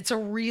 It is. It's a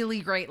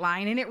really great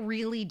line, and it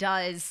really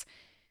does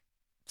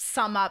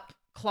sum up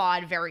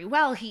Claude very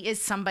well. He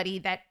is somebody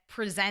that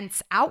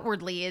presents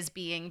outwardly as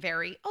being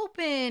very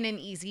open and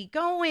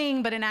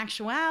easygoing, but in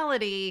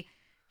actuality,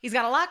 he's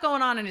got a lot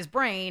going on in his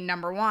brain,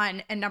 number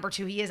one, and number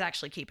two, he is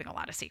actually keeping a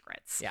lot of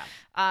secrets. Yeah.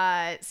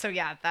 So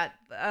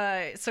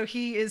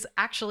he is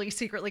actually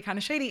secretly kind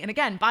of shady. And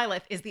again,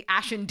 Byleth is the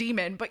Ashen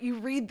Demon, but you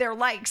read their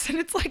likes, and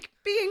it's like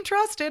being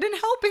trusted and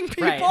helping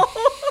people.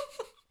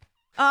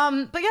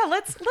 Right. But yeah,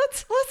 let's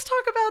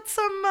talk about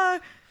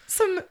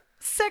some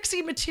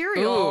sexy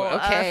material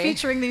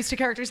featuring these two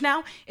characters.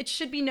 Now, it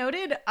should be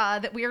noted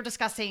that we are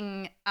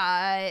discussing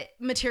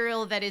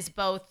material that is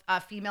both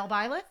female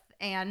Byleth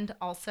and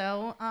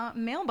also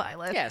male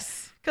Byleth.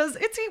 Yes. Because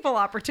it's equal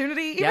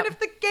opportunity. Even if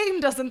the game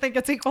doesn't think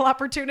it's equal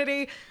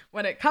opportunity,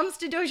 when it comes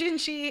to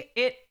doujinshi,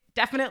 it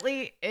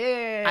definitely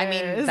is. I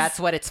mean, that's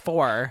what it's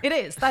for. It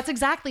is. That's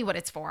exactly what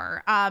it's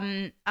for.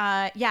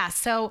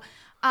 So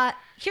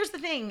here's the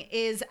thing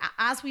is,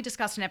 as we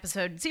discussed in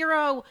episode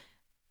 0,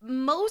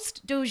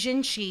 most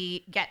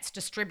doujinshi gets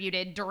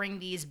distributed during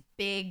these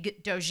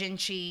big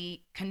doujinshi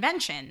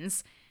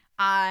conventions.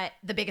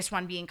 The biggest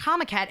one being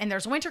Comiket, and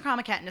there's a Winter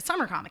Comiket and a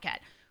Summer Comiket.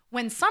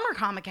 When Summer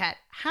Comiket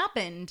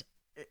happened,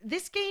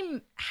 this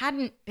game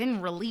hadn't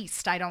been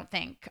released, I don't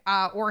think,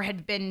 or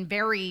had been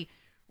very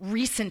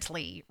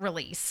recently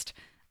released.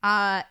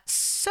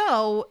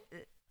 So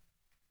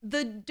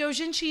the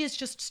doujinshi is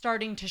just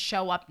starting to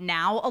show up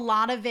now. A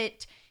lot of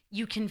it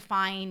you can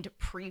find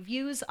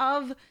previews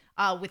of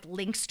with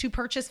links to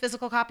purchase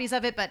physical copies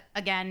of it. But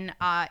again,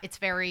 it's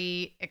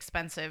very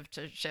expensive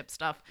to ship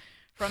stuff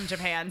from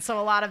Japan. So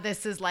a lot of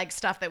this is like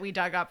stuff that we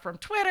dug up from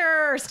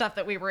Twitter or stuff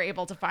that we were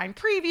able to find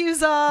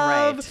previews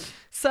of. Right.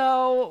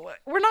 So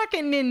we're not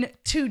getting in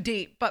too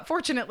deep, but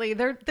fortunately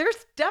there's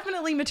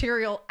definitely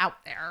material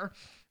out there.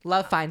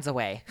 Love finds a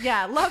way.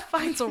 Yeah, love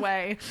finds a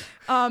way.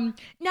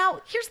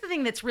 Now, here's the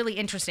thing that's really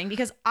interesting,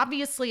 because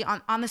obviously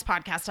on this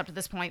podcast up to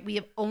this point, we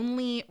have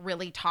only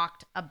really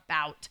talked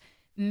about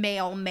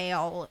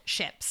male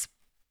ships.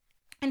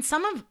 And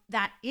some of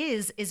that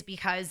is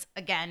because,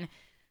 again,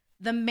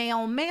 the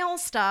male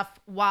stuff,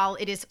 while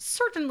it is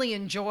certainly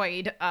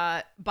enjoyed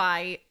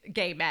by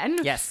gay men,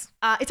 yes,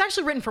 it's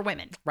actually written for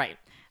women. Right.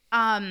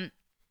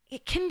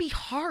 It can be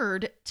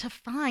hard to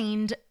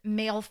find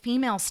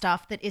male-female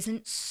stuff that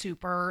isn't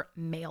super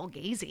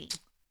male-gazy.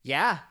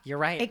 Yeah, you're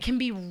right. It can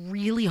be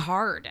really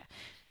hard.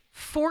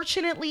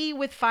 Fortunately,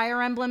 with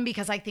Fire Emblem,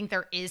 because I think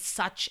there is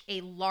such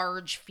a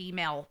large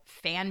female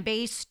fan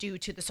base due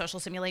to the social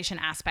simulation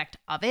aspect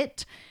of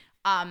it,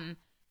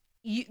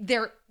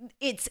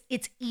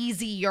 it's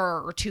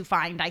easier to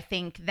find, I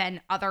think,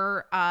 than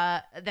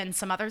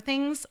some other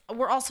things.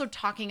 We're also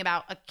talking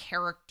about a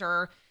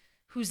character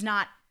who's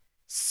not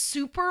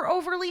super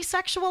overly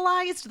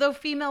sexualized, though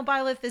female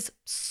Byleth is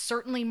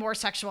certainly more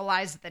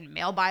sexualized than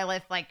male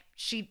Byleth. Like,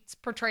 she's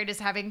portrayed as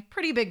having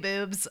pretty big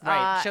boobs.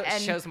 Right.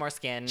 Shows more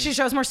skin. She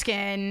shows more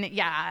skin.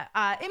 Yeah.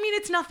 I mean,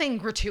 it's nothing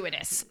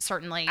gratuitous,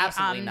 certainly.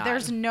 Absolutely not.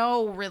 There's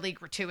no really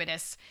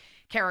gratuitous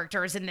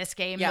characters in this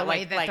game, the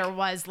way that there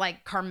was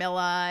like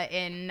Camilla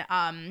in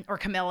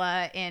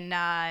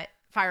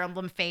Fire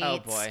Emblem Fates. Oh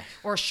boy.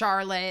 Or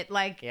Charlotte.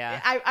 Like,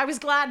 yeah. I was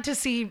glad to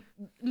see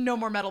no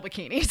more metal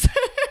bikinis.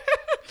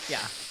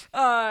 Yeah.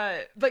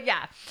 But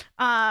yeah.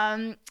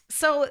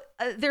 So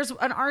there's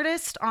an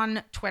artist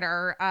on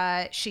Twitter.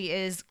 She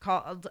is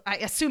called, I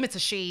assume it's a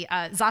she,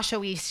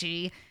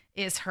 Zashoishi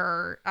is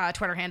her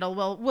Twitter handle.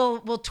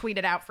 We'll tweet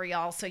it out for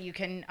y'all so you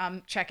can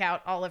check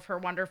out all of her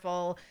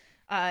wonderful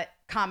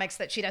comics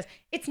that she does.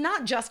 It's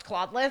not just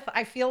Claudelith.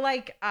 I feel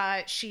like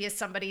she is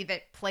somebody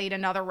that played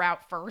another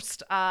route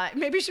first.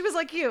 Maybe she was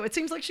like you. It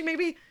seems like she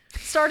maybe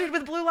started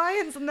with Blue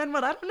Lions and then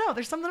I don't know.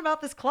 There's something about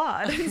this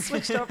Claude and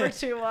switched over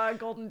to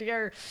Golden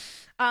Deer.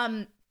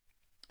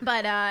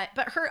 But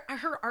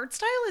her art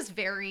style is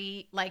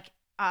very like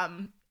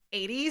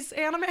 80s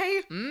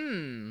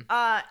anime.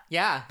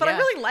 Yeah. But yeah. I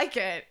really like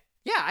it.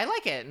 Yeah, I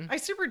like it. I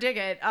super dig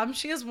it.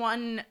 She has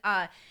one,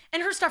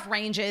 and her stuff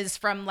ranges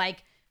from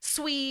like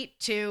sweet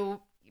to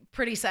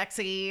pretty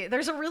sexy.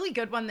 There's a really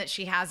good one that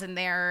she has in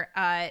there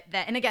that,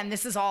 and again,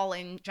 this is all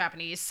in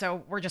Japanese,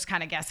 so we're just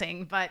kind of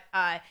guessing, but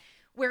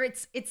where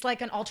it's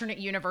like an alternate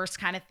universe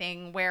kind of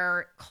thing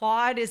where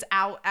Claude is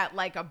out at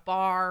like a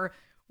bar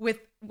with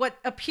what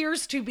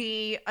appears to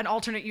be an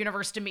alternate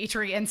universe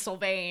Dimitri and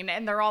Sylvain,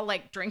 and they're all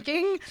like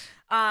drinking.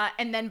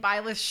 And then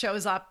Byleth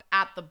shows up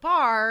at the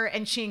bar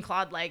and she and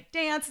Claude like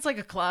dance. It's like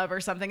a club or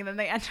something. And then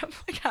they end up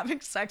like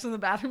having sex in the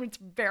bathroom. It's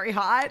very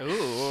hot.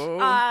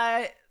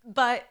 Ooh.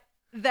 But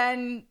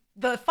then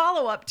the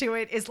follow up to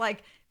it is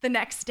like the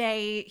next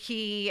day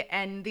he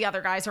and the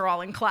other guys are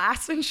all in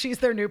class and she's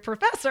their new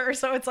professor.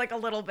 So it's like a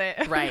little bit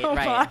of Right, an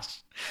right.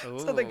 homage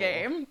to the Ooh.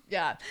 game.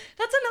 Yeah.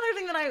 That's another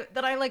thing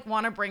that I like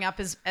want to bring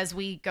up as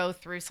we go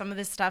through some of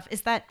this stuff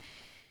is that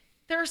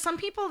there are some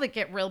people that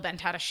get real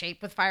bent out of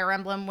shape with Fire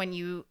Emblem when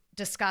you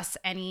discuss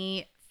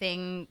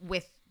anything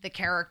with the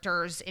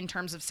characters in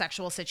terms of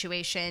sexual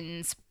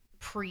situations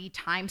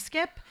pre-time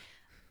skip.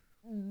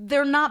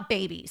 They're not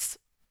babies.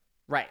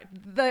 Right.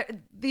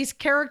 These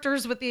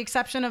characters, with the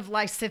exception of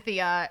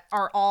Lysithea,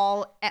 are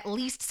all at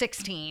least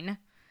 16.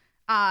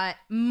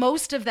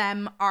 Most of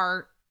them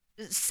are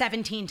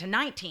 17 to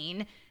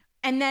 19.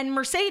 And then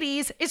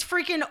Mercedes is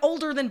freaking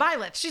older than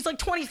Byleth. She's like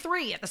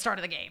 23 at the start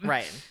of the game.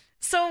 Right.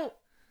 So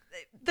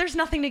there's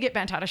nothing to get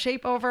bent out of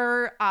shape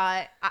over.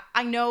 I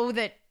know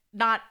that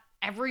not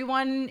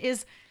everyone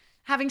is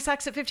having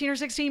sex at 15 or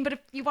 16, but if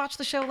you watch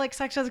the show like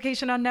Sex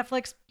Education on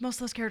Netflix, most of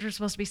those characters are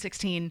supposed to be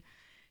 16.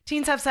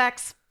 Teens have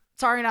sex.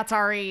 Sorry, not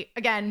sorry.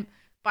 Again,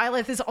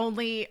 Byleth is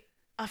only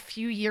a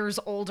few years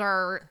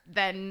older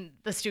than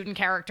the student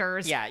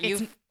characters. Yeah,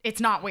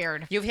 it's not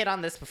weird. You've hit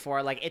on this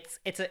before. Like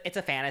it's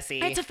a fantasy.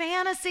 It's a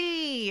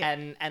fantasy.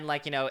 And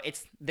like, you know,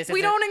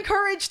 We don't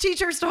encourage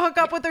teachers to hook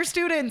up with their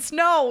students.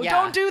 No, Yeah.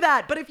 don't do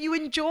that. But if you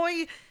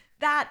enjoy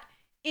that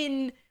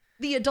in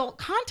the adult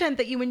content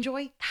that you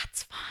enjoy,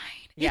 that's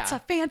fine. Yeah. It's a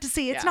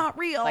fantasy. It's Yeah. not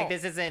real. Like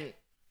this isn't.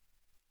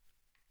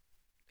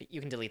 You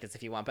can delete this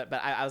if you want, but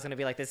I was gonna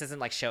be like, this isn't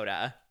like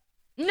Shota.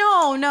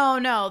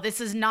 No.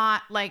 This is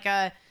not like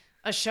a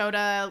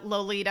Shota,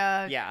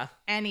 Lolita, Yeah.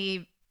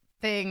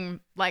 anything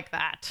like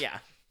that. Yeah.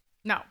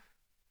 No.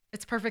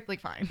 It's perfectly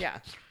fine. Yeah.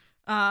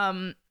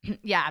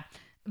 Yeah.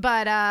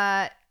 But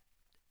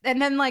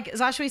and then like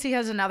Zashuisi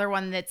has another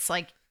one that's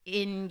like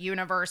in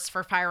universe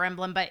for Fire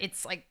Emblem, but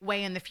it's like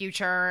way in the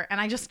future. And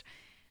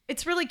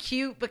it's really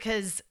cute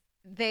because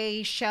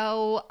they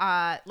show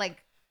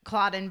like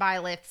Claude and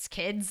Byleth's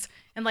kids,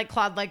 and like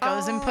Claude like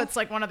goes and puts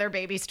like one of their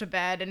babies to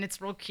bed, and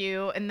it's real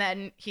cute. And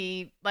then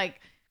he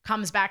like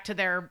comes back to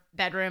their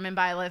bedroom and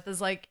Byleth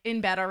is like in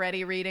bed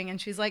already reading, and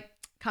she's like,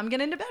 come get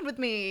into bed with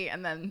me.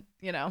 And then,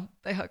 you know,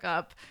 they hook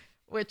up,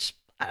 which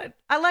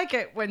I like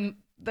it when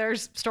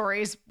there's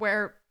stories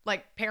where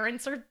like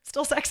parents are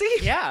still sexy.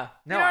 Yeah.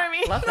 No, You know what I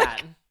mean? Love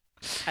that.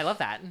 I love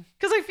that.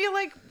 Because I feel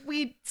like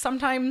we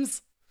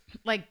sometimes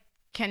like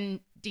can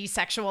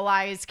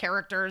desexualize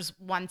characters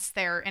once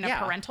they're in a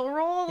Yeah. parental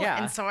role. Yeah.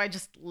 And so I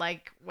just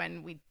like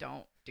when we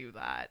don't do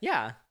that.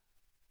 Yeah.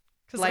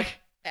 'Cause, Like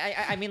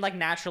I mean, like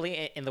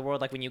naturally in the world,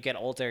 like when you get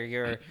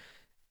older,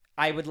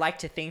 I would like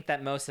to think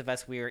that most of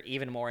us, we're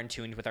even more in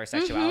tune with our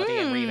sexuality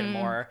and we're even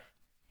more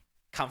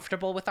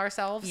comfortable with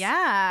ourselves.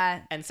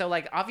 yeah. And so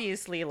like,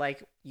 obviously,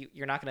 like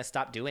you're not going to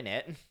stop doing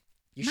it.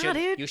 No,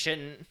 dude. You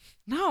shouldn't.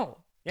 No,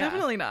 Yeah.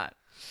 definitely not.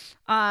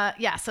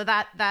 Yeah. So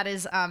that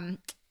is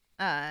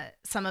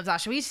some of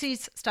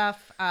Zashuisi's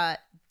stuff.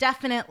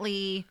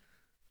 Definitely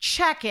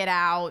check it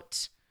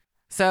out.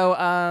 So,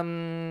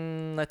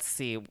 let's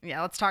see.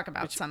 Yeah, let's talk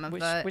about some of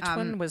which the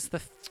one was the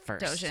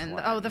first Dojin.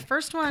 one? Oh, the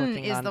first one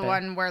Clicking is on the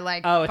one where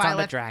like Oh, it's Byleth, on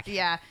the dragon.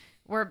 Yeah,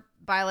 where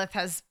Byleth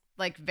has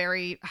like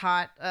very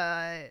hot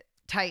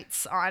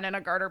tights on and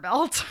a garter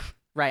belt.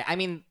 Right. I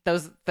mean,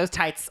 those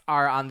tights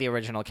are on the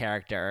original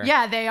character.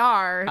 Yeah, they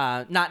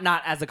are.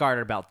 Not as a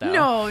garter belt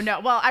though. No.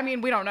 Well, I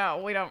mean, we don't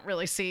know. We don't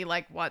really see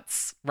like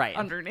what's Right.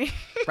 underneath.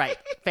 Right.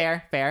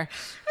 Fair.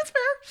 That's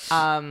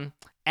fair.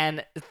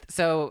 And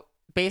so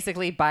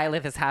basically,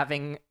 Byleth is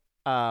having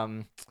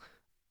Claude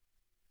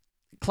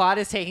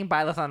is taking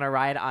Byleth on a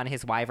ride on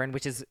his wyvern,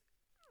 which is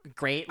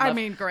great. I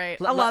mean, great.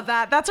 I lo- love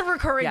that. That's a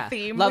recurring Yeah.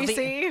 theme Love we the,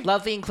 see.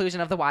 Love the inclusion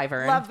of the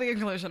wyvern. Love the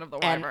inclusion of the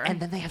wyvern. And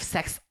then they have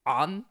sex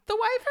on the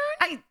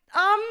wyvern.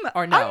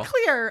 Or no?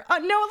 unclear. No,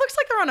 it looks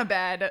like they're on a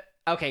bed.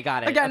 Okay,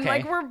 got it. Again,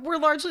 okay. like we're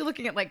largely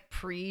looking at like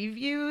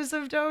previews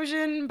of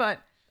Dojin, but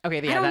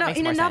okay, yeah, I don't that know. makes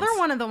In more another sense.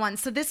 one of the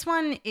ones, so this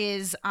one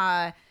is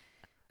by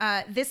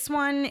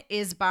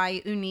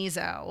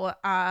Unizo.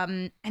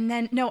 And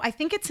then no, I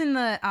think it's in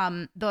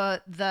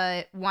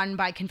the one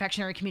by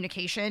Confectionery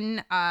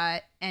Communication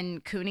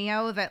and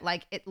Kunio that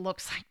like it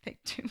looks like they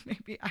do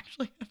maybe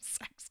actually have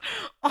sex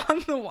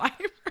on the wyvern.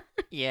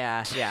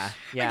 Yeah.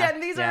 Again,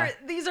 these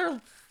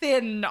are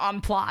thin on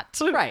plot.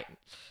 Right.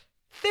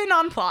 Thin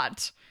on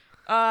plot.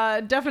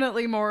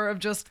 Definitely more of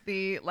just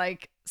the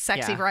like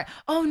sexy Yeah. variety.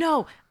 Oh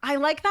no, I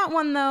like that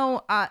one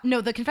though.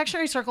 No, the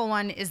Confectionery Circle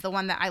one is the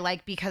one that I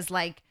like because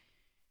like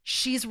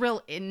she's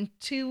real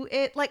into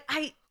it. Like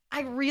I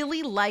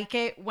really like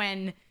it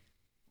when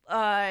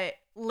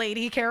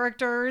lady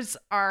characters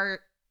are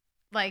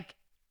like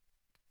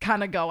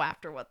kind of go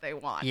after what they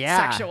want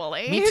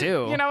sexually. Me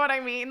too. You know what I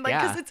mean? Like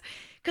Yeah.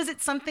 because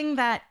it's something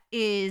that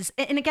is,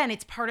 and again,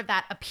 it's part of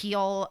that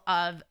appeal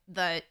of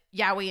the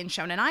yaoi and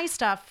shonen ai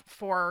stuff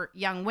for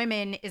young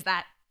women is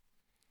that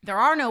there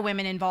are no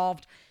women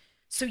involved,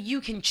 so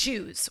you can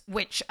choose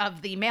which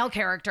of the male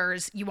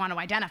characters you want to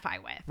identify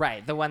with.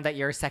 Right, the one that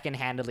you're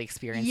second-handedly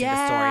experiencing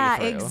Yeah, the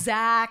story through.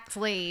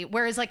 exactly.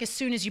 Whereas, like, as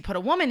soon as you put a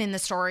woman in the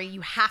story,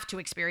 you have to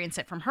experience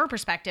it from her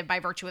perspective by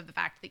virtue of the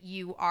fact that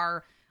you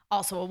are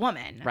also a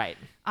woman. Right.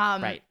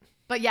 Right.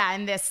 But yeah,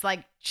 in this,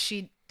 like,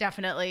 she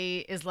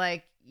definitely is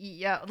like,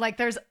 yeah, like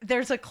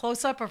there's a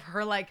close up of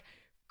her like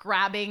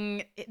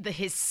grabbing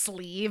his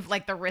sleeve,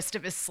 like the wrist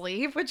of his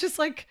sleeve, which is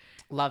like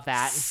Love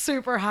that.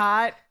 super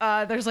hot.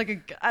 There's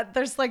good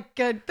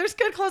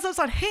close ups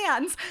on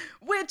hands,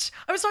 which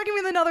I was talking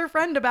with another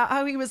friend about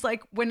how he was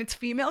like, when it's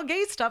female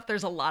gay stuff,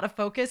 there's a lot of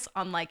focus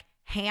on like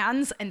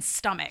hands and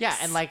stomachs. Yeah,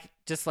 and like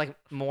just like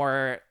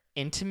more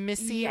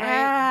intimacy, right?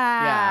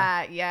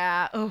 Yeah,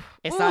 yeah. Oh,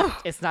 It's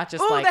not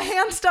just like the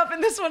hand stuff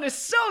in this one is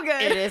so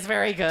good. it is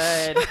very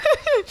good.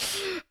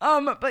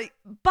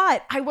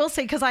 But I will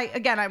say, because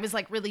I was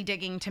like really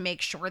digging to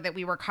make sure that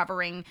we were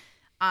covering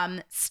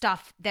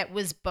stuff that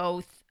was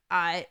both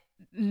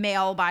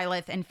male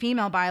Byleth and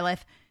female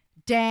Byleth.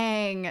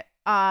 Dang,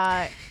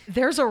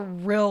 there's a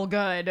real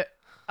good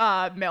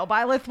male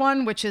Byleth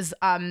one, which is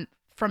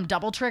from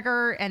Double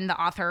Trigger, and the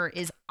author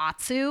is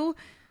Atsu.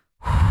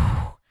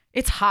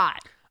 It's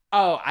hot.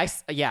 Oh, I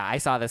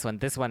saw this one.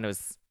 This one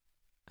was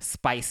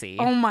spicy.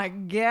 Oh my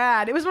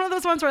God. It was one of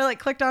those ones where I like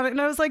clicked on it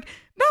and I was like,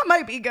 that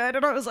might be good.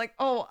 And I was like,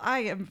 oh, I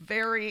am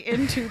very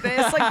into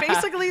this. Like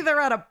basically they're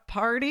at a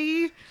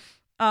party.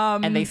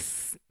 And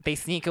they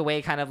sneak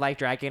away kind of like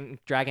Dragon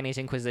Age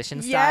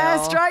Inquisition style.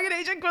 Yes, Dragon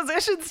Age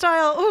Inquisition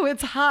style. Ooh,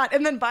 it's hot.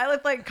 And then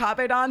Byleth like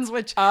kabedons,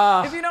 which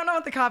if you don't know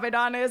what the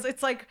kabedon is,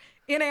 it's like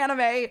in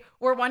anime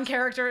where one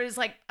character is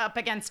like up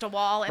against a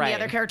wall and Right. the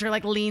other character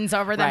like leans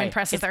over them and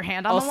presses their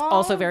hand on the wall.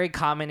 Also very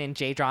common in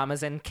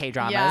J-dramas and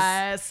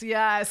K-dramas.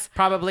 Yes.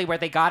 Probably where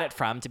they got it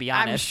from, to be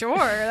honest. I'm sure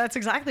that's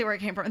exactly where it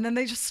came from. And then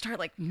they just start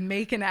like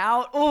making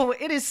out. Oh,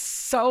 it is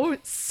so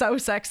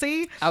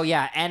sexy. Oh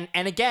yeah, and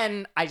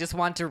again, I just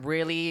want to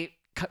really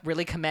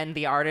commend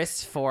the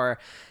artist for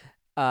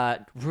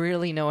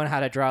really knowing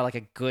how to draw like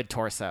a good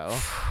torso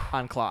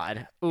on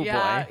Claude. Oh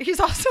Yeah, boy. he's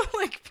also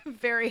like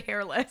very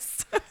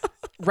hairless.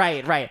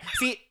 Right.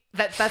 See,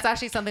 that's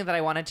actually something that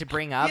I wanted to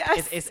bring up.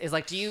 Yes. Is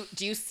like, do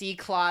you see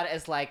Claude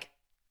as like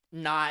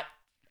not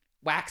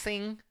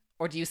waxing,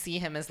 or do you see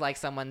him as like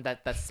someone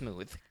that's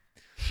smooth?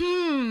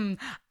 I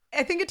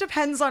think it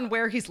depends on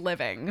where he's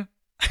living.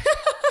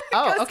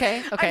 Oh,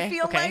 okay. I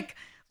feel like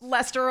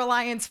Lester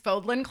Alliance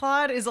Fodlan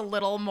Claude is a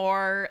little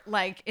more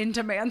like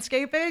into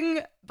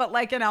manscaping, but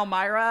like in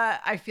Elmira,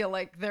 I feel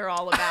like they're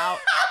all about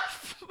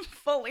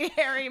fully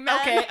hairy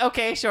men.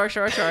 Okay, sure.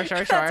 That's a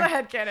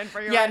headcanon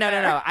for you. Yeah, right no.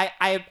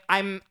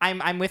 there.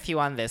 I'm with you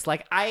on this.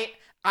 Like I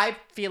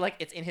feel like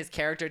it's in his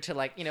character to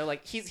like, you know,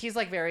 like he's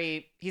like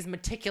he's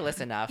meticulous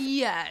enough.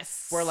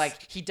 Yes. Where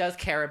like he does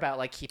care about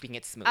like keeping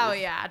it smooth. Oh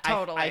yeah,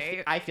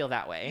 totally. I feel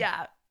that way.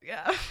 Yeah.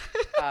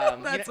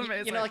 That's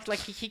amazing. You know, like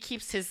he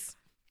keeps his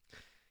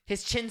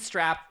chin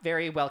strap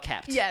very well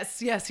kept. Yes,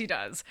 he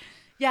does.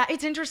 Yeah,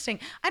 it's interesting.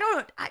 I don't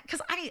know,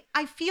 because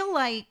I feel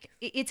like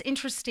it's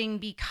interesting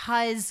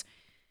because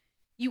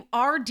you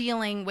are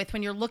dealing with,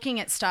 when you're looking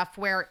at stuff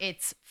where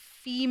it's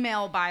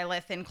female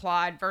Byleth and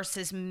Claude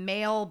versus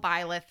male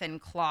Byleth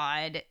and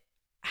Claude,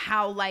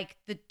 how like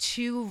the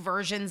two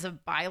versions of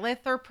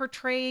Byleth are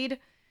portrayed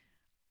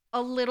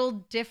a little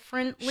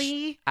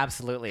differently.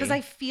 Absolutely. Because I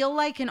feel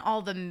like in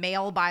all the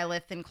male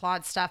Byleth and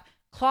Claude stuff,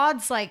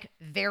 Claude's like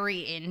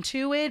very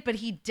into it, but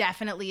he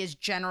definitely is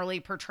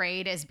generally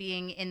portrayed as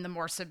being in the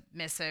more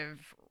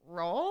submissive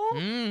role.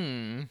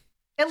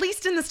 At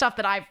least in the stuff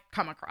that I've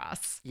come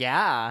across.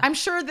 Yeah. I'm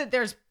sure that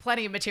there's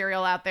plenty of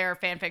material out there,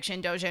 fan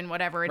fiction, doujin,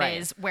 whatever it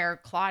is, where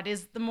Claude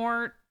is the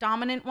more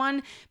dominant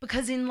one.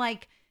 Because in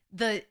like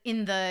the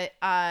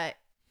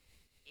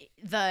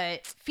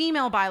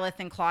female Byleth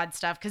and Claude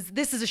stuff, because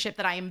this is a ship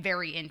that I am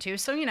very into.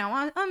 So, you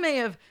know, I may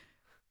have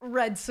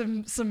read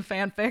some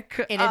fanfic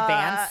in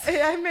advance.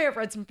 I may have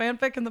read some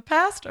fanfic in the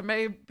past. I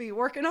may be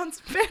working on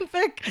some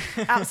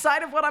fanfic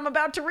outside of what I'm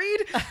about to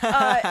read.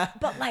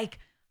 But like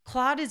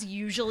Claude is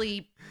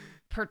usually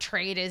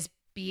portrayed as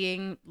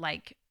being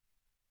like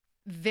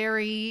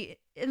very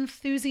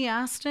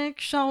enthusiastic,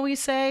 shall we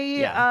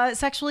say,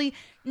 sexually.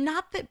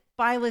 Not that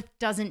Byleth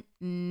doesn't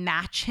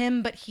match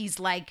him, but he's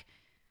like,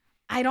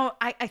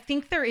 I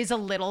think there is a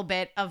little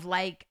bit of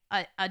like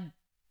I don't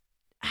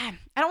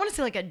want to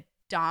say like a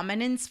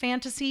dominance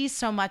fantasy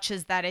so much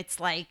as that it's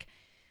like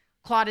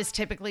Claude is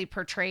typically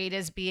portrayed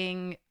as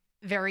being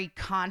very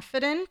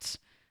confident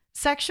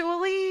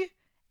sexually,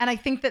 And I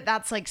think that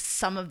that's like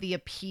some of the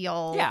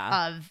appeal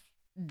Yeah. of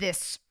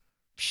this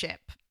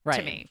ship to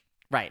Right. me.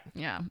 Right.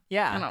 Yeah. I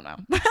Yeah. don't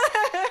know.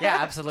 Yeah,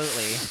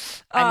 absolutely.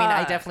 I mean,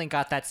 I Uh, definitely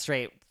got that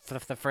straight for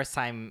the first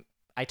time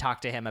I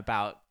talked to him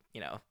about,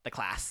 the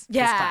class. His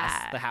Yeah.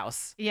 class, the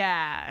house.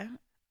 Yeah.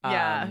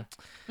 Yeah.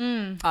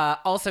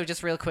 Also,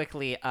 just real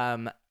quickly,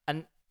 and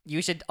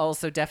you should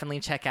also definitely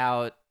check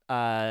out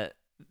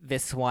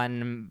this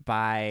one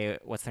by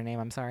what's their name?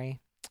 I'm sorry,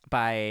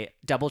 by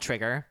Double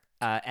Trigger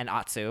and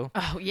Atsu,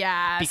 Oh,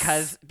 yeah.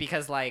 because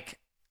like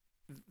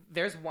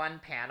there's one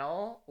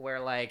panel where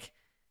like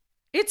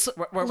it's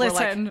where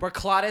where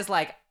Claude is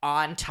like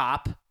on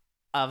top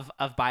of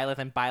Byleth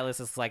and Byleth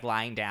is like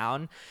lying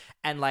down,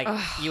 and like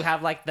you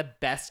have like the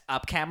best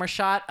up camera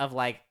shot of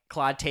like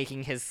Claude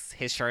taking his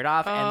shirt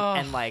off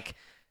and like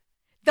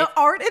the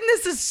art in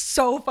this is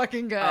so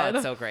fucking good. oh,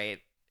 it's so great.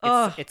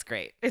 It's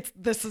great.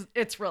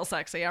 It's real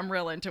sexy. I'm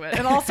real into it.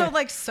 And also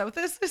like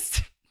Sothis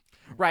is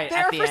Right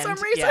there at the for end.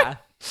 some reason. Yeah.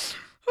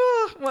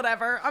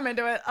 Whatever. I'm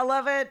into it. I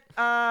love it.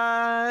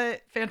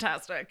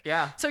 Fantastic.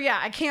 Yeah. So yeah,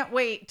 I can't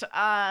wait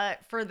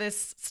for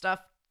this stuff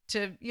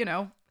to,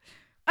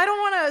 I don't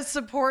want to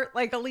support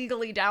like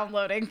illegally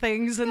downloading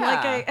things and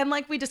Yeah.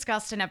 like we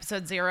discussed in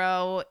episode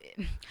 0.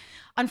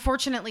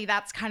 Unfortunately,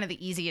 that's kind of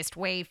the easiest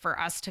way for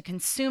us to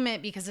consume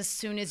it, because as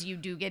soon as you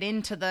do get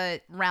into the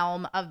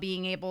realm of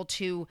being able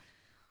to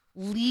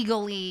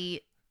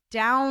legally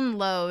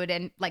download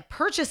and like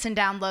purchase and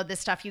download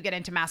this stuff, you get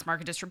into mass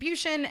market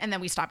distribution, and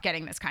then we stop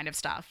getting this kind of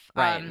stuff.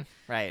 Right.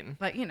 Right.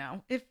 But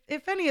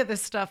if any of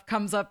this stuff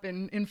comes up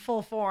in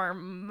full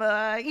form,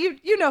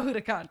 you know who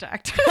to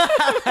contact.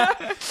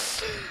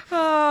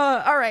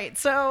 All right,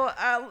 so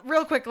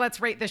real quick, let's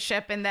rate this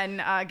ship and then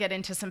get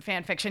into some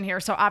fan fiction here.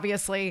 So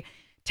obviously,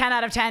 10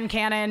 out of 10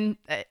 canon.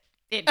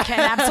 It can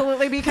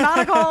absolutely be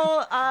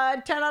canonical.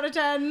 10 out of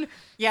 10.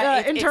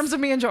 Yeah, in terms of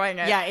me enjoying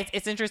it. Yeah,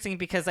 it's interesting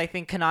because I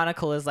think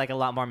canonical is like a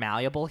lot more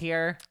malleable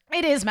here.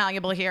 It is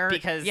malleable here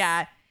Because-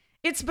 yeah,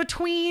 it's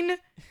between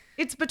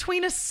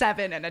a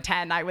 7 and a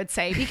 10, I would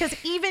say, because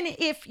even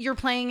if you're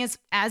playing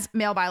as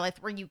male Byleth,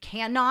 where you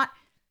cannot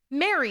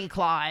marry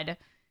Claude,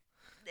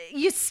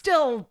 you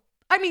still,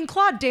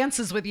 Claude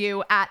dances with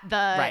you at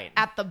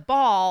the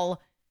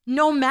ball,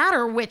 no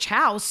matter which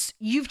house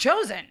you've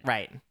chosen.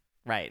 Right.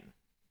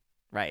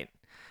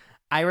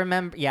 I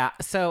remember. Yeah.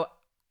 So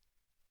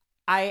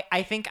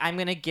I think I'm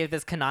gonna give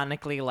this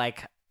canonically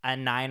like a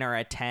 9 or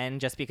a 10,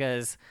 just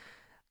because.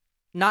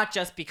 Not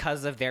just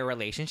because of their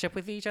relationship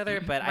with each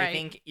other, but I Right.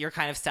 think you're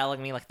kind of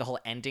selling me like the whole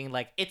ending.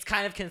 Like it's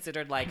kind of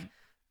considered like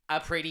a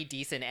pretty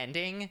decent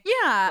ending.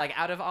 Yeah. Like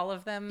out of all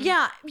of them.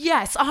 Yeah,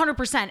 yes,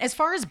 100%. As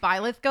far as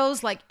Byleth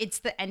goes, like it's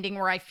the ending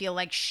where I feel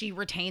like she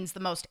retains the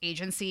most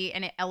agency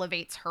and it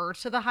elevates her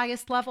to the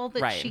highest level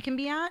that Right. she can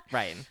be at.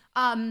 Right.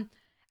 And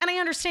I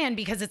understand,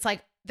 because it's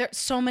like there's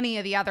so many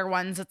of the other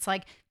ones. It's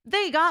like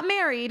they got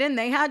married and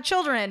they had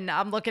children.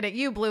 I'm looking at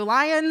you, Blue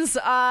Lions.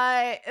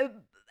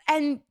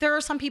 And there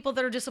are some people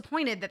that are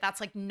disappointed that that's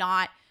like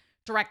not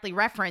directly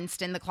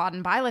referenced in the Claude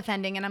and Byleth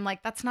ending. And I'm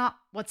like, that's not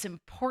what's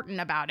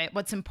important about it.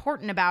 What's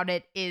important about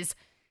it is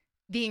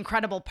the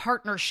incredible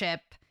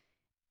partnership.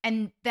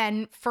 And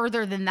then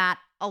further than that,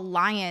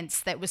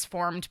 alliance that was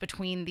formed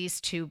between these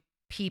two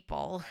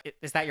people.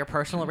 Is that your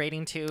personal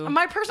rating too?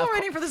 My personal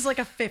rating for this is like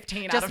a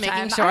 15 out Just of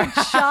making 10.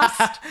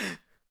 sure.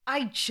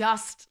 I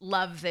just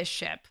love this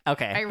ship.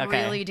 Okay. I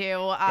okay. really do.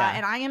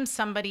 And I am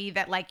somebody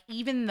that like,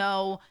 even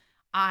though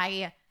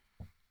I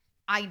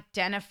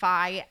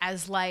identify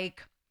as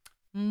like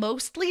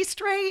mostly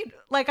straight,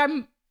 like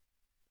I'm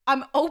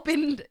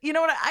open, you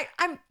know what,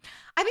 I think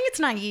it's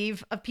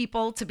naive of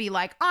people to be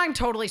like, I'm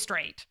totally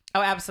straight.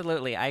 Oh,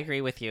 absolutely. I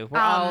agree with you. We're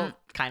all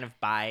kind of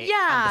bi.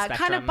 Yeah, on the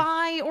kind of spectrum.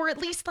 bi, or at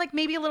least like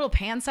maybe a little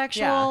pansexual.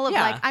 Yeah, Of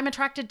yeah. like, I'm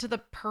attracted to the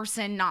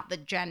person, not the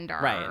gender.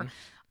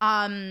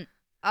 Right.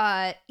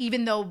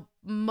 Even though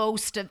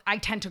I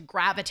tend to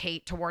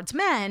gravitate towards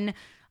men,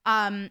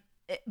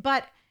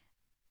 but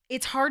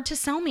it's hard to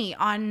sell me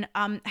on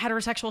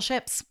heterosexual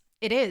ships.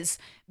 It is,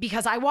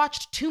 because I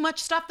watched too much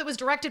stuff that was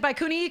directed by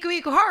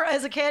Kunihiko Ikuhara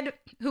as a kid,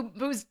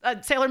 who's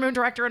a Sailor Moon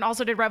director and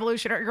also did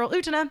Revolutionary Girl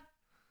Utena,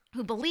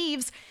 who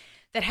believes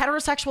that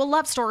heterosexual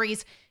love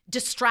stories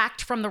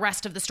distract from the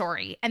rest of the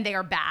story and they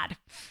are bad.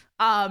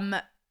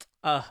 An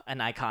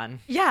icon.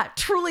 Yeah,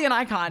 truly an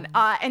icon.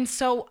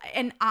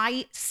 And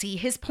I see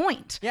his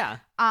point. Yeah.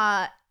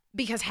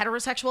 Because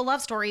heterosexual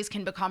love stories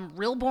can become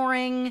real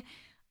boring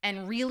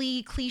and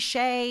really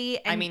cliche.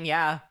 And,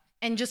 yeah.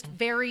 and just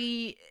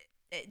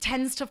it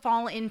tends to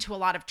fall into a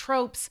lot of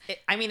tropes.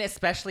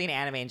 Especially in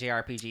anime and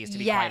JRPGs, to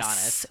be Yes. quite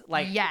honest.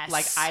 Like, Yes.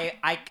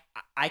 like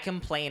I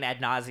complain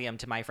ad nauseum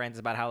to my friends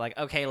about how like,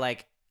 okay,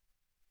 like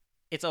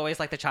it's always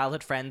like the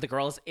childhood friend. The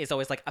girls is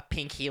always like a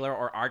pink healer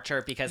or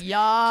archer because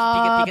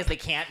they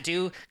can't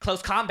do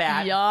close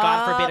combat. Yup.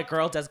 God forbid a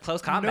girl does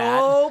close combat.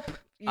 Nope.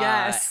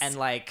 Yes. And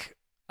like,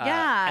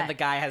 Yeah. and the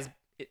guy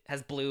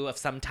has blue of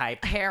some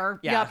type. Hair.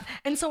 Yeah. Yep.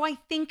 And so I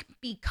think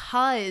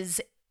because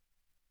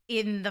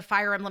in the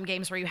Fire Emblem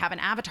games where you have an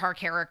avatar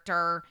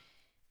character,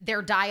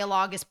 their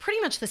dialogue is pretty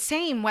much the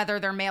same, whether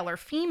they're male or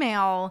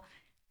female,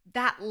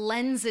 that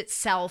lends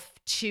itself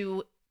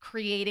to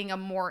creating a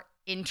more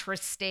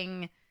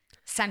interesting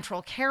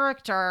central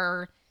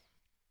character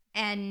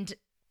and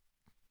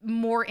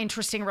more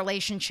interesting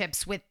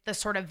relationships with the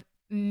sort of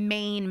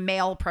main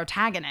male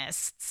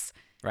protagonists.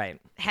 Right.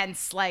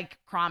 Hence, like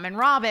Crom and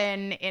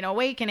Robin in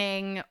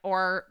Awakening,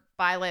 or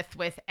Byleth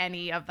with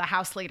any of the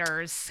house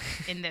leaders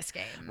in this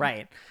game.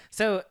 Right.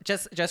 So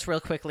just real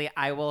quickly,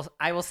 I will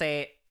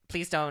say,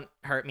 please don't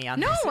hurt me on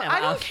No, this. I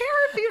don't care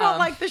if you don't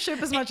like the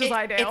ship as much as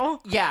I do.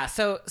 Yeah.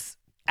 So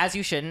as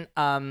you shouldn't.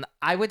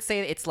 I would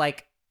say it's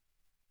like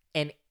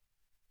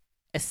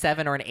a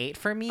 7 or an 8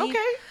 for me. Okay.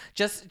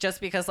 Just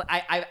because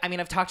I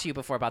mean, I've talked to you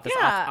before about this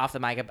Yeah. off the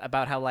mic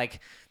about how like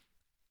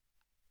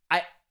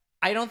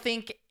I don't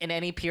think in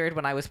any period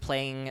when I was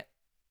playing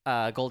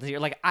Golden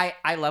Zero, like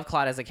I love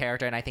Claude as a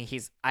character, and I think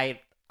I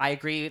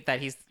agree that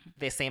he's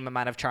the same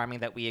amount of charming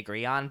that we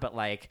agree on, but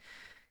like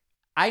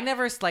I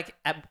never like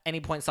at any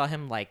point saw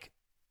him like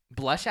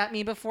blush at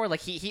me before. Like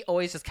he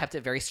always just kept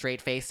it very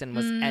straight faced and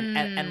was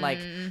and like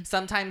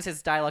sometimes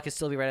his dialogue could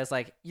still be read as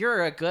like,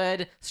 you're a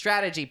good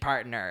strategy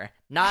partner,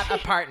 not a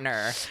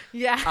partner.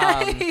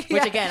 Yeah.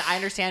 Which again, I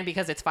understand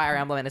because it's Fire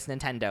Emblem and it's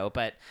Nintendo,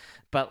 but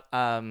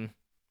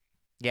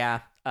yeah.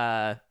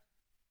 I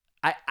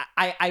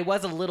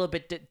was a little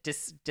bit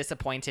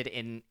disappointed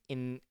in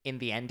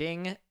the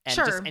ending and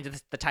Sure. just into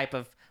the type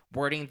of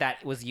wording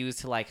that was used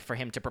to like for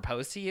him to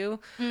propose to you.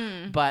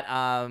 But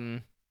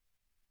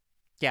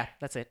yeah,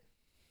 that's it.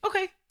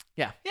 Okay.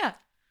 Yeah. Yeah.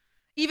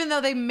 Even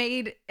though they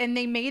made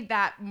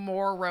that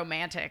more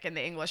romantic in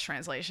the English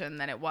translation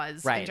than it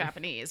was in Right.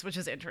 Japanese, which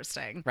is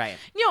interesting. Right.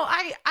 You know,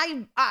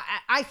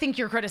 I think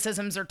your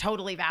criticisms are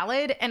totally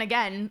valid. And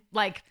again,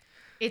 like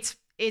it's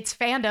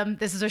fandom.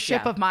 This is a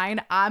ship Yeah. of mine.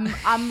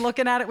 I'm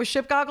looking at it with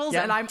ship goggles,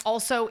 Yeah. and I'm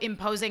also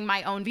imposing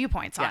my own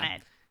viewpoints on Yeah.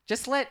 it.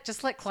 Just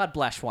let Claude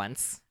blush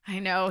once. I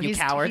know You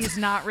cowards. he's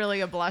not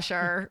really a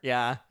blusher.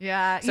 Yeah.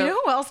 Yeah. So- you know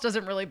who else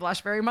doesn't really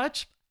blush very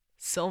much?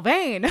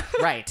 Sylvain.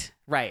 Right.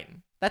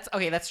 That's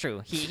okay. That's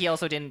true. He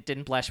also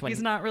didn't blush when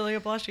He's not really a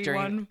blushy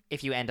during one.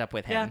 if you end up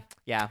with him.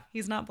 Yeah.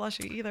 He's not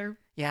blushy either.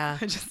 Yeah.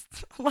 I just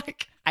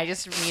like I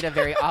just need a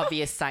very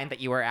obvious sign that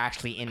you are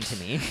actually into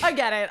me. I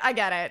get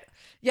it.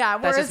 Yeah,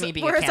 That's just me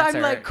being a I'm Cancer,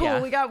 like, cool,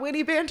 yeah. we got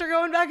witty banter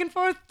going back and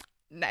forth.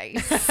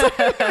 Nice.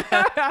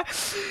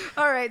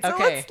 All right, so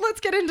Okay. let's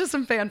get into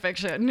some fan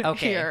fiction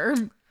Okay. here.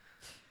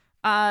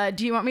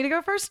 Do you want me to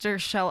go first, or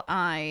shall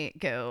I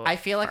go? I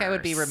feel like I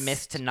would be first?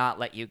 remiss to not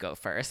let you go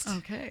first.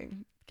 Okay,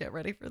 get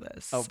ready for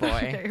this. Oh, boy.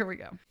 Okay, here we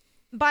go.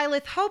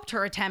 Byleth hoped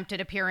her attempt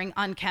at appearing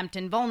unkempt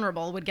and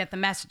vulnerable would get the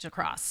message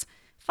across.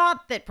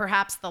 Thought that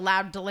perhaps the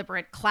loud,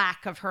 deliberate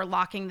clack of her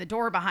locking the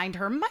door behind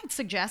her might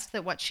suggest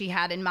that what she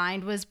had in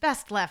mind was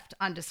best left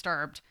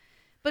undisturbed.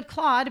 But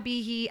Claude,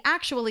 be he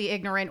actually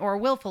ignorant or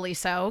willfully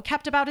so,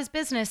 kept about his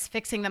business,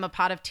 fixing them a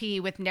pot of tea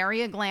with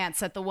nary a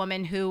glance at the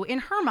woman who, in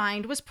her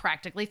mind, was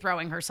practically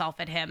throwing herself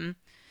at him.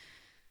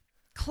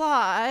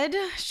 Claude,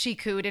 she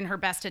cooed in her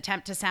best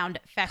attempt to sound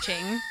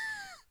fetching.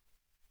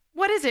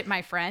 What is it,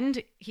 my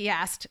friend? He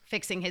asked,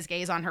 fixing his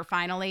gaze on her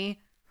finally.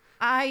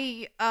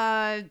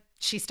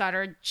 She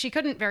stuttered. She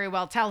couldn't very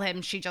well tell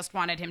him. She just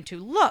wanted him to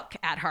look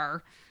at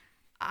her.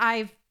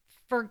 I've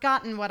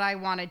forgotten what I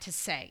wanted to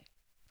say.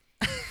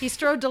 He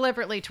strode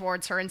deliberately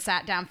towards her and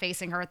sat down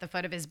facing her at the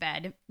foot of his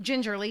bed.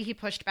 Gingerly, he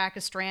pushed back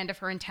a strand of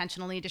her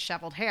intentionally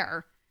disheveled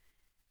hair.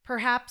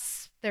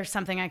 Perhaps there's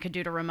something I could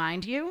do to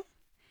remind you?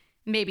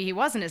 Maybe he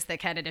wasn't as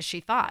thick-headed as she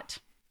thought.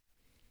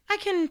 I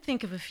can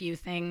think of a few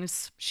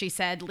things, she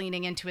said,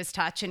 leaning into his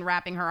touch and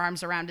wrapping her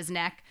arms around his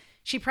neck.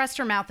 She pressed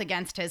her mouth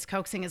against his,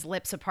 coaxing his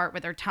lips apart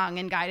with her tongue,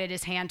 and guided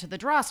his hand to the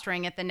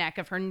drawstring at the neck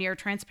of her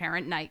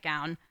near-transparent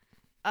nightgown.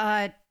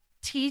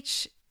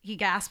 Teach, he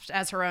gasped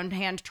as her own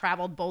hand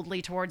traveled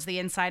boldly towards the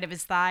inside of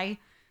his thigh.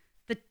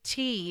 The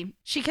tea.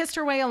 She kissed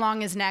her way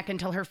along his neck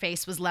until her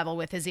face was level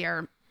with his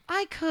ear.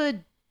 I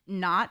could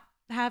not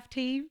have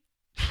tea.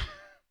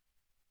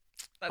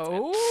 That's it.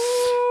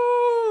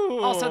 Oh.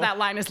 Also, that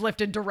line is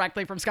lifted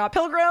directly from Scott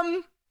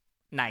Pilgrim.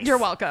 Nice. You're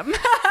welcome.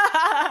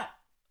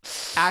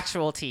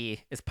 Actual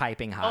tea is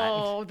piping hot.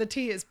 Oh, the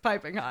tea is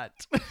piping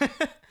hot.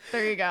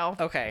 There you go.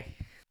 Okay.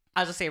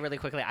 I'll just say really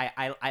quickly,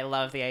 I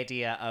love the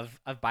idea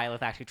of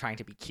Byleth actually trying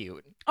to be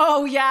cute.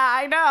 Oh, yeah,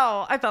 I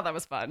know. I thought that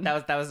was fun.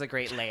 That was a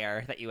great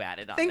layer that you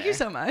added on Thank there. you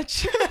so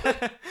much.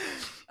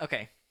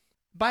 Okay.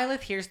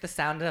 Byleth hears the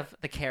sound of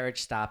the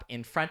carriage stop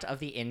in front of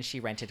the inn she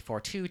rented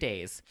for 2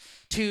 days.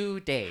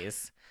 2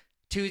 days.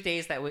 2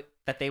 days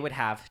that they would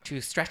have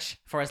to stretch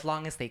for as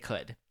long as they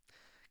could.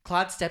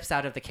 Claude steps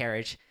out of the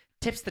carriage,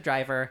 tips the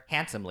driver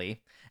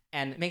handsomely,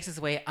 and makes his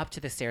way up to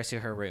the stairs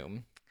to her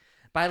room.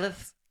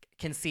 Byleth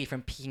can see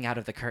from peeking out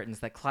of the curtains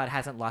that Claude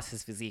hasn't lost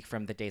his physique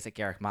from the days at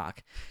Garrick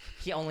Mach.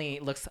 He only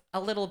looks a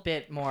little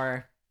bit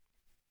more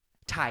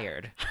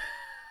tired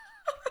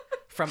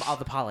from all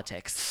the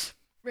politics.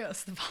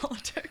 Yes, the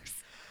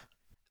politics.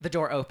 The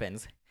door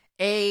opens.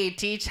 Hey,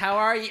 Teach, how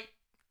are you?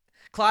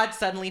 Claude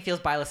suddenly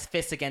feels Byleth's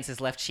fist against his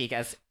left cheek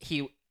as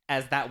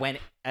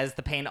as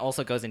the pain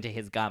also goes into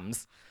his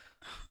gums.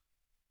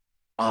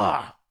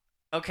 Oh,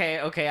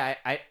 okay,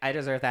 I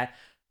deserve that.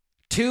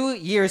 2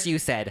 years, you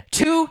said.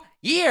 2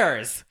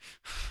 years!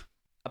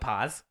 A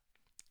pause.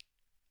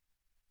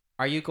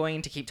 Are you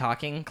going to keep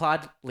talking?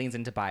 Claude leans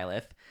into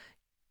Byleth.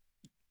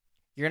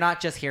 You're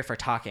not just here for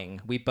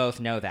talking. We both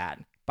know that.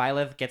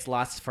 Byleth gets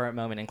lost for a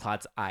moment in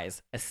Claude's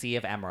eyes, a sea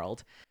of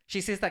emerald.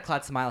 She sees that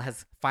Claude's smile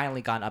has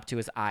finally gone up to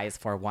his eyes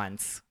for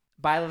once.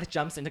 Byleth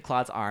jumps into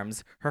Claude's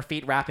arms, her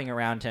feet wrapping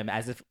around him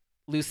as if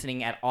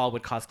loosening at all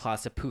would cause Claude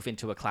to poof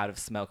into a cloud of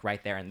smoke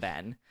right there and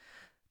then.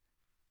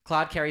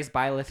 Claude carries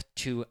Byleth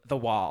to the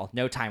wall,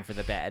 no time for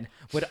the bed.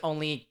 Would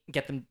only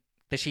get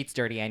the sheets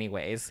dirty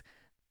anyways.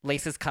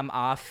 Laces come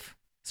off,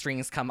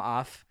 strings come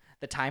off.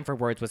 The time for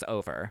words was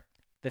over.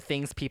 The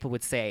things people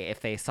would say if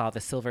they saw the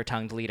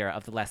silver-tongued leader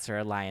of the Lesser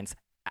Alliance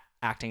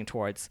acting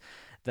towards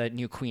the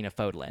new Queen of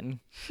Fodlan.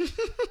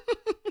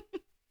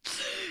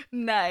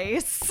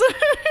 Nice.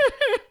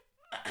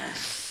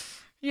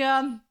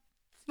 Yeah,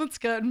 that's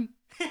good.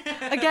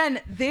 Again,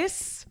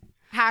 this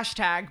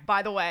hashtag,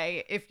 by the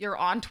way, if you're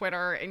on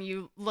Twitter and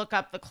you look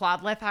up the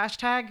Claudeleth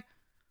hashtag,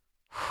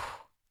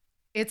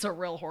 it's a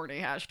real horny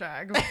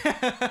hashtag.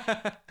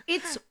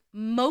 It's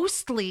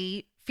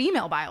mostly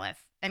female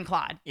Byleth and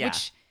Claude,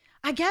 which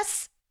I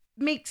guess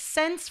makes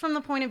sense from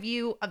the point of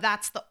view of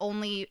that's the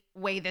only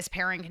way this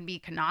pairing can be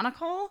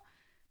canonical.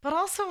 But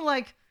also,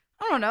 like,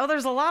 I don't know,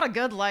 there's a lot of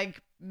good,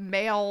 like,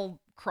 male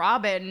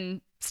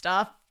Kraben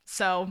stuff.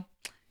 So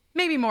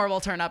maybe more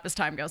will turn up as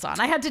time goes on.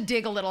 I had to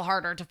dig a little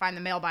harder to find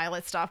the male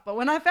Byleth stuff, but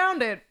when I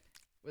found it,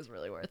 it was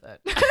really worth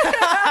it.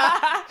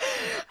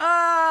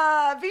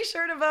 Be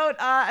sure to vote,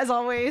 as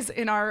always,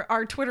 in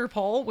our Twitter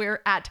poll.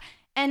 We're at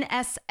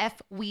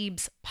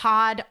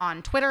NSFWeebsPod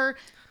on Twitter.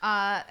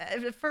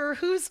 For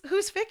whose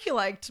fic you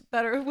liked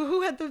better?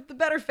 Who had the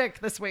better fic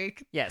this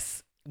week?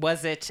 Yes.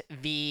 Was it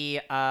the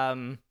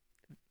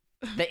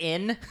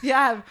inn?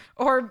 Yeah,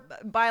 or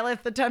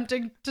Byleth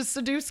attempting to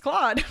seduce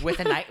Claude with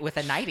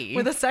a nightie.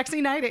 With a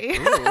sexy nightie.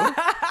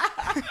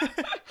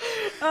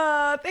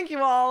 Thank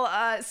you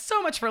all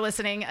so much for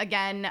listening.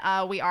 Again,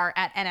 we are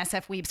at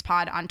NSF Weebs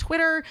Pod on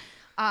Twitter.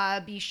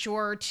 Be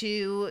sure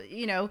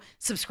to,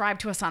 subscribe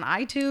to us on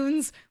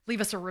iTunes.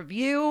 Leave us a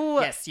review.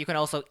 Yes, you can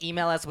also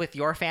email us with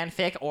your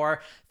fanfic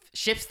or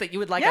ships that you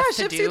would like us to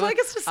do. Yeah, ships you'd like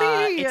us to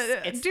see.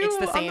 It's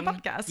the same on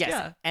the podcast. Yes,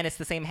 yeah. And it's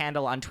the same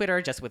handle on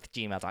Twitter, just with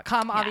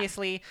gmail.com,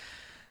 obviously.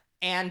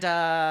 And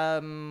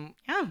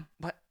yeah.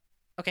 What?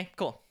 Okay,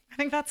 cool. I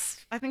think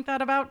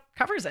that about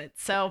covers it.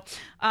 So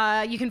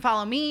you can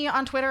follow me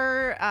on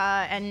Twitter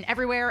and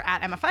everywhere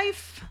at Emma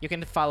Fife. You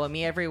can follow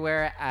me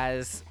everywhere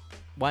as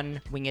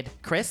One Winged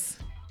Chris.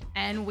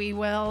 And we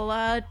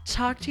will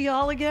talk to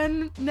y'all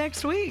again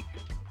next week.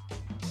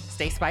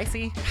 Stay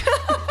spicy.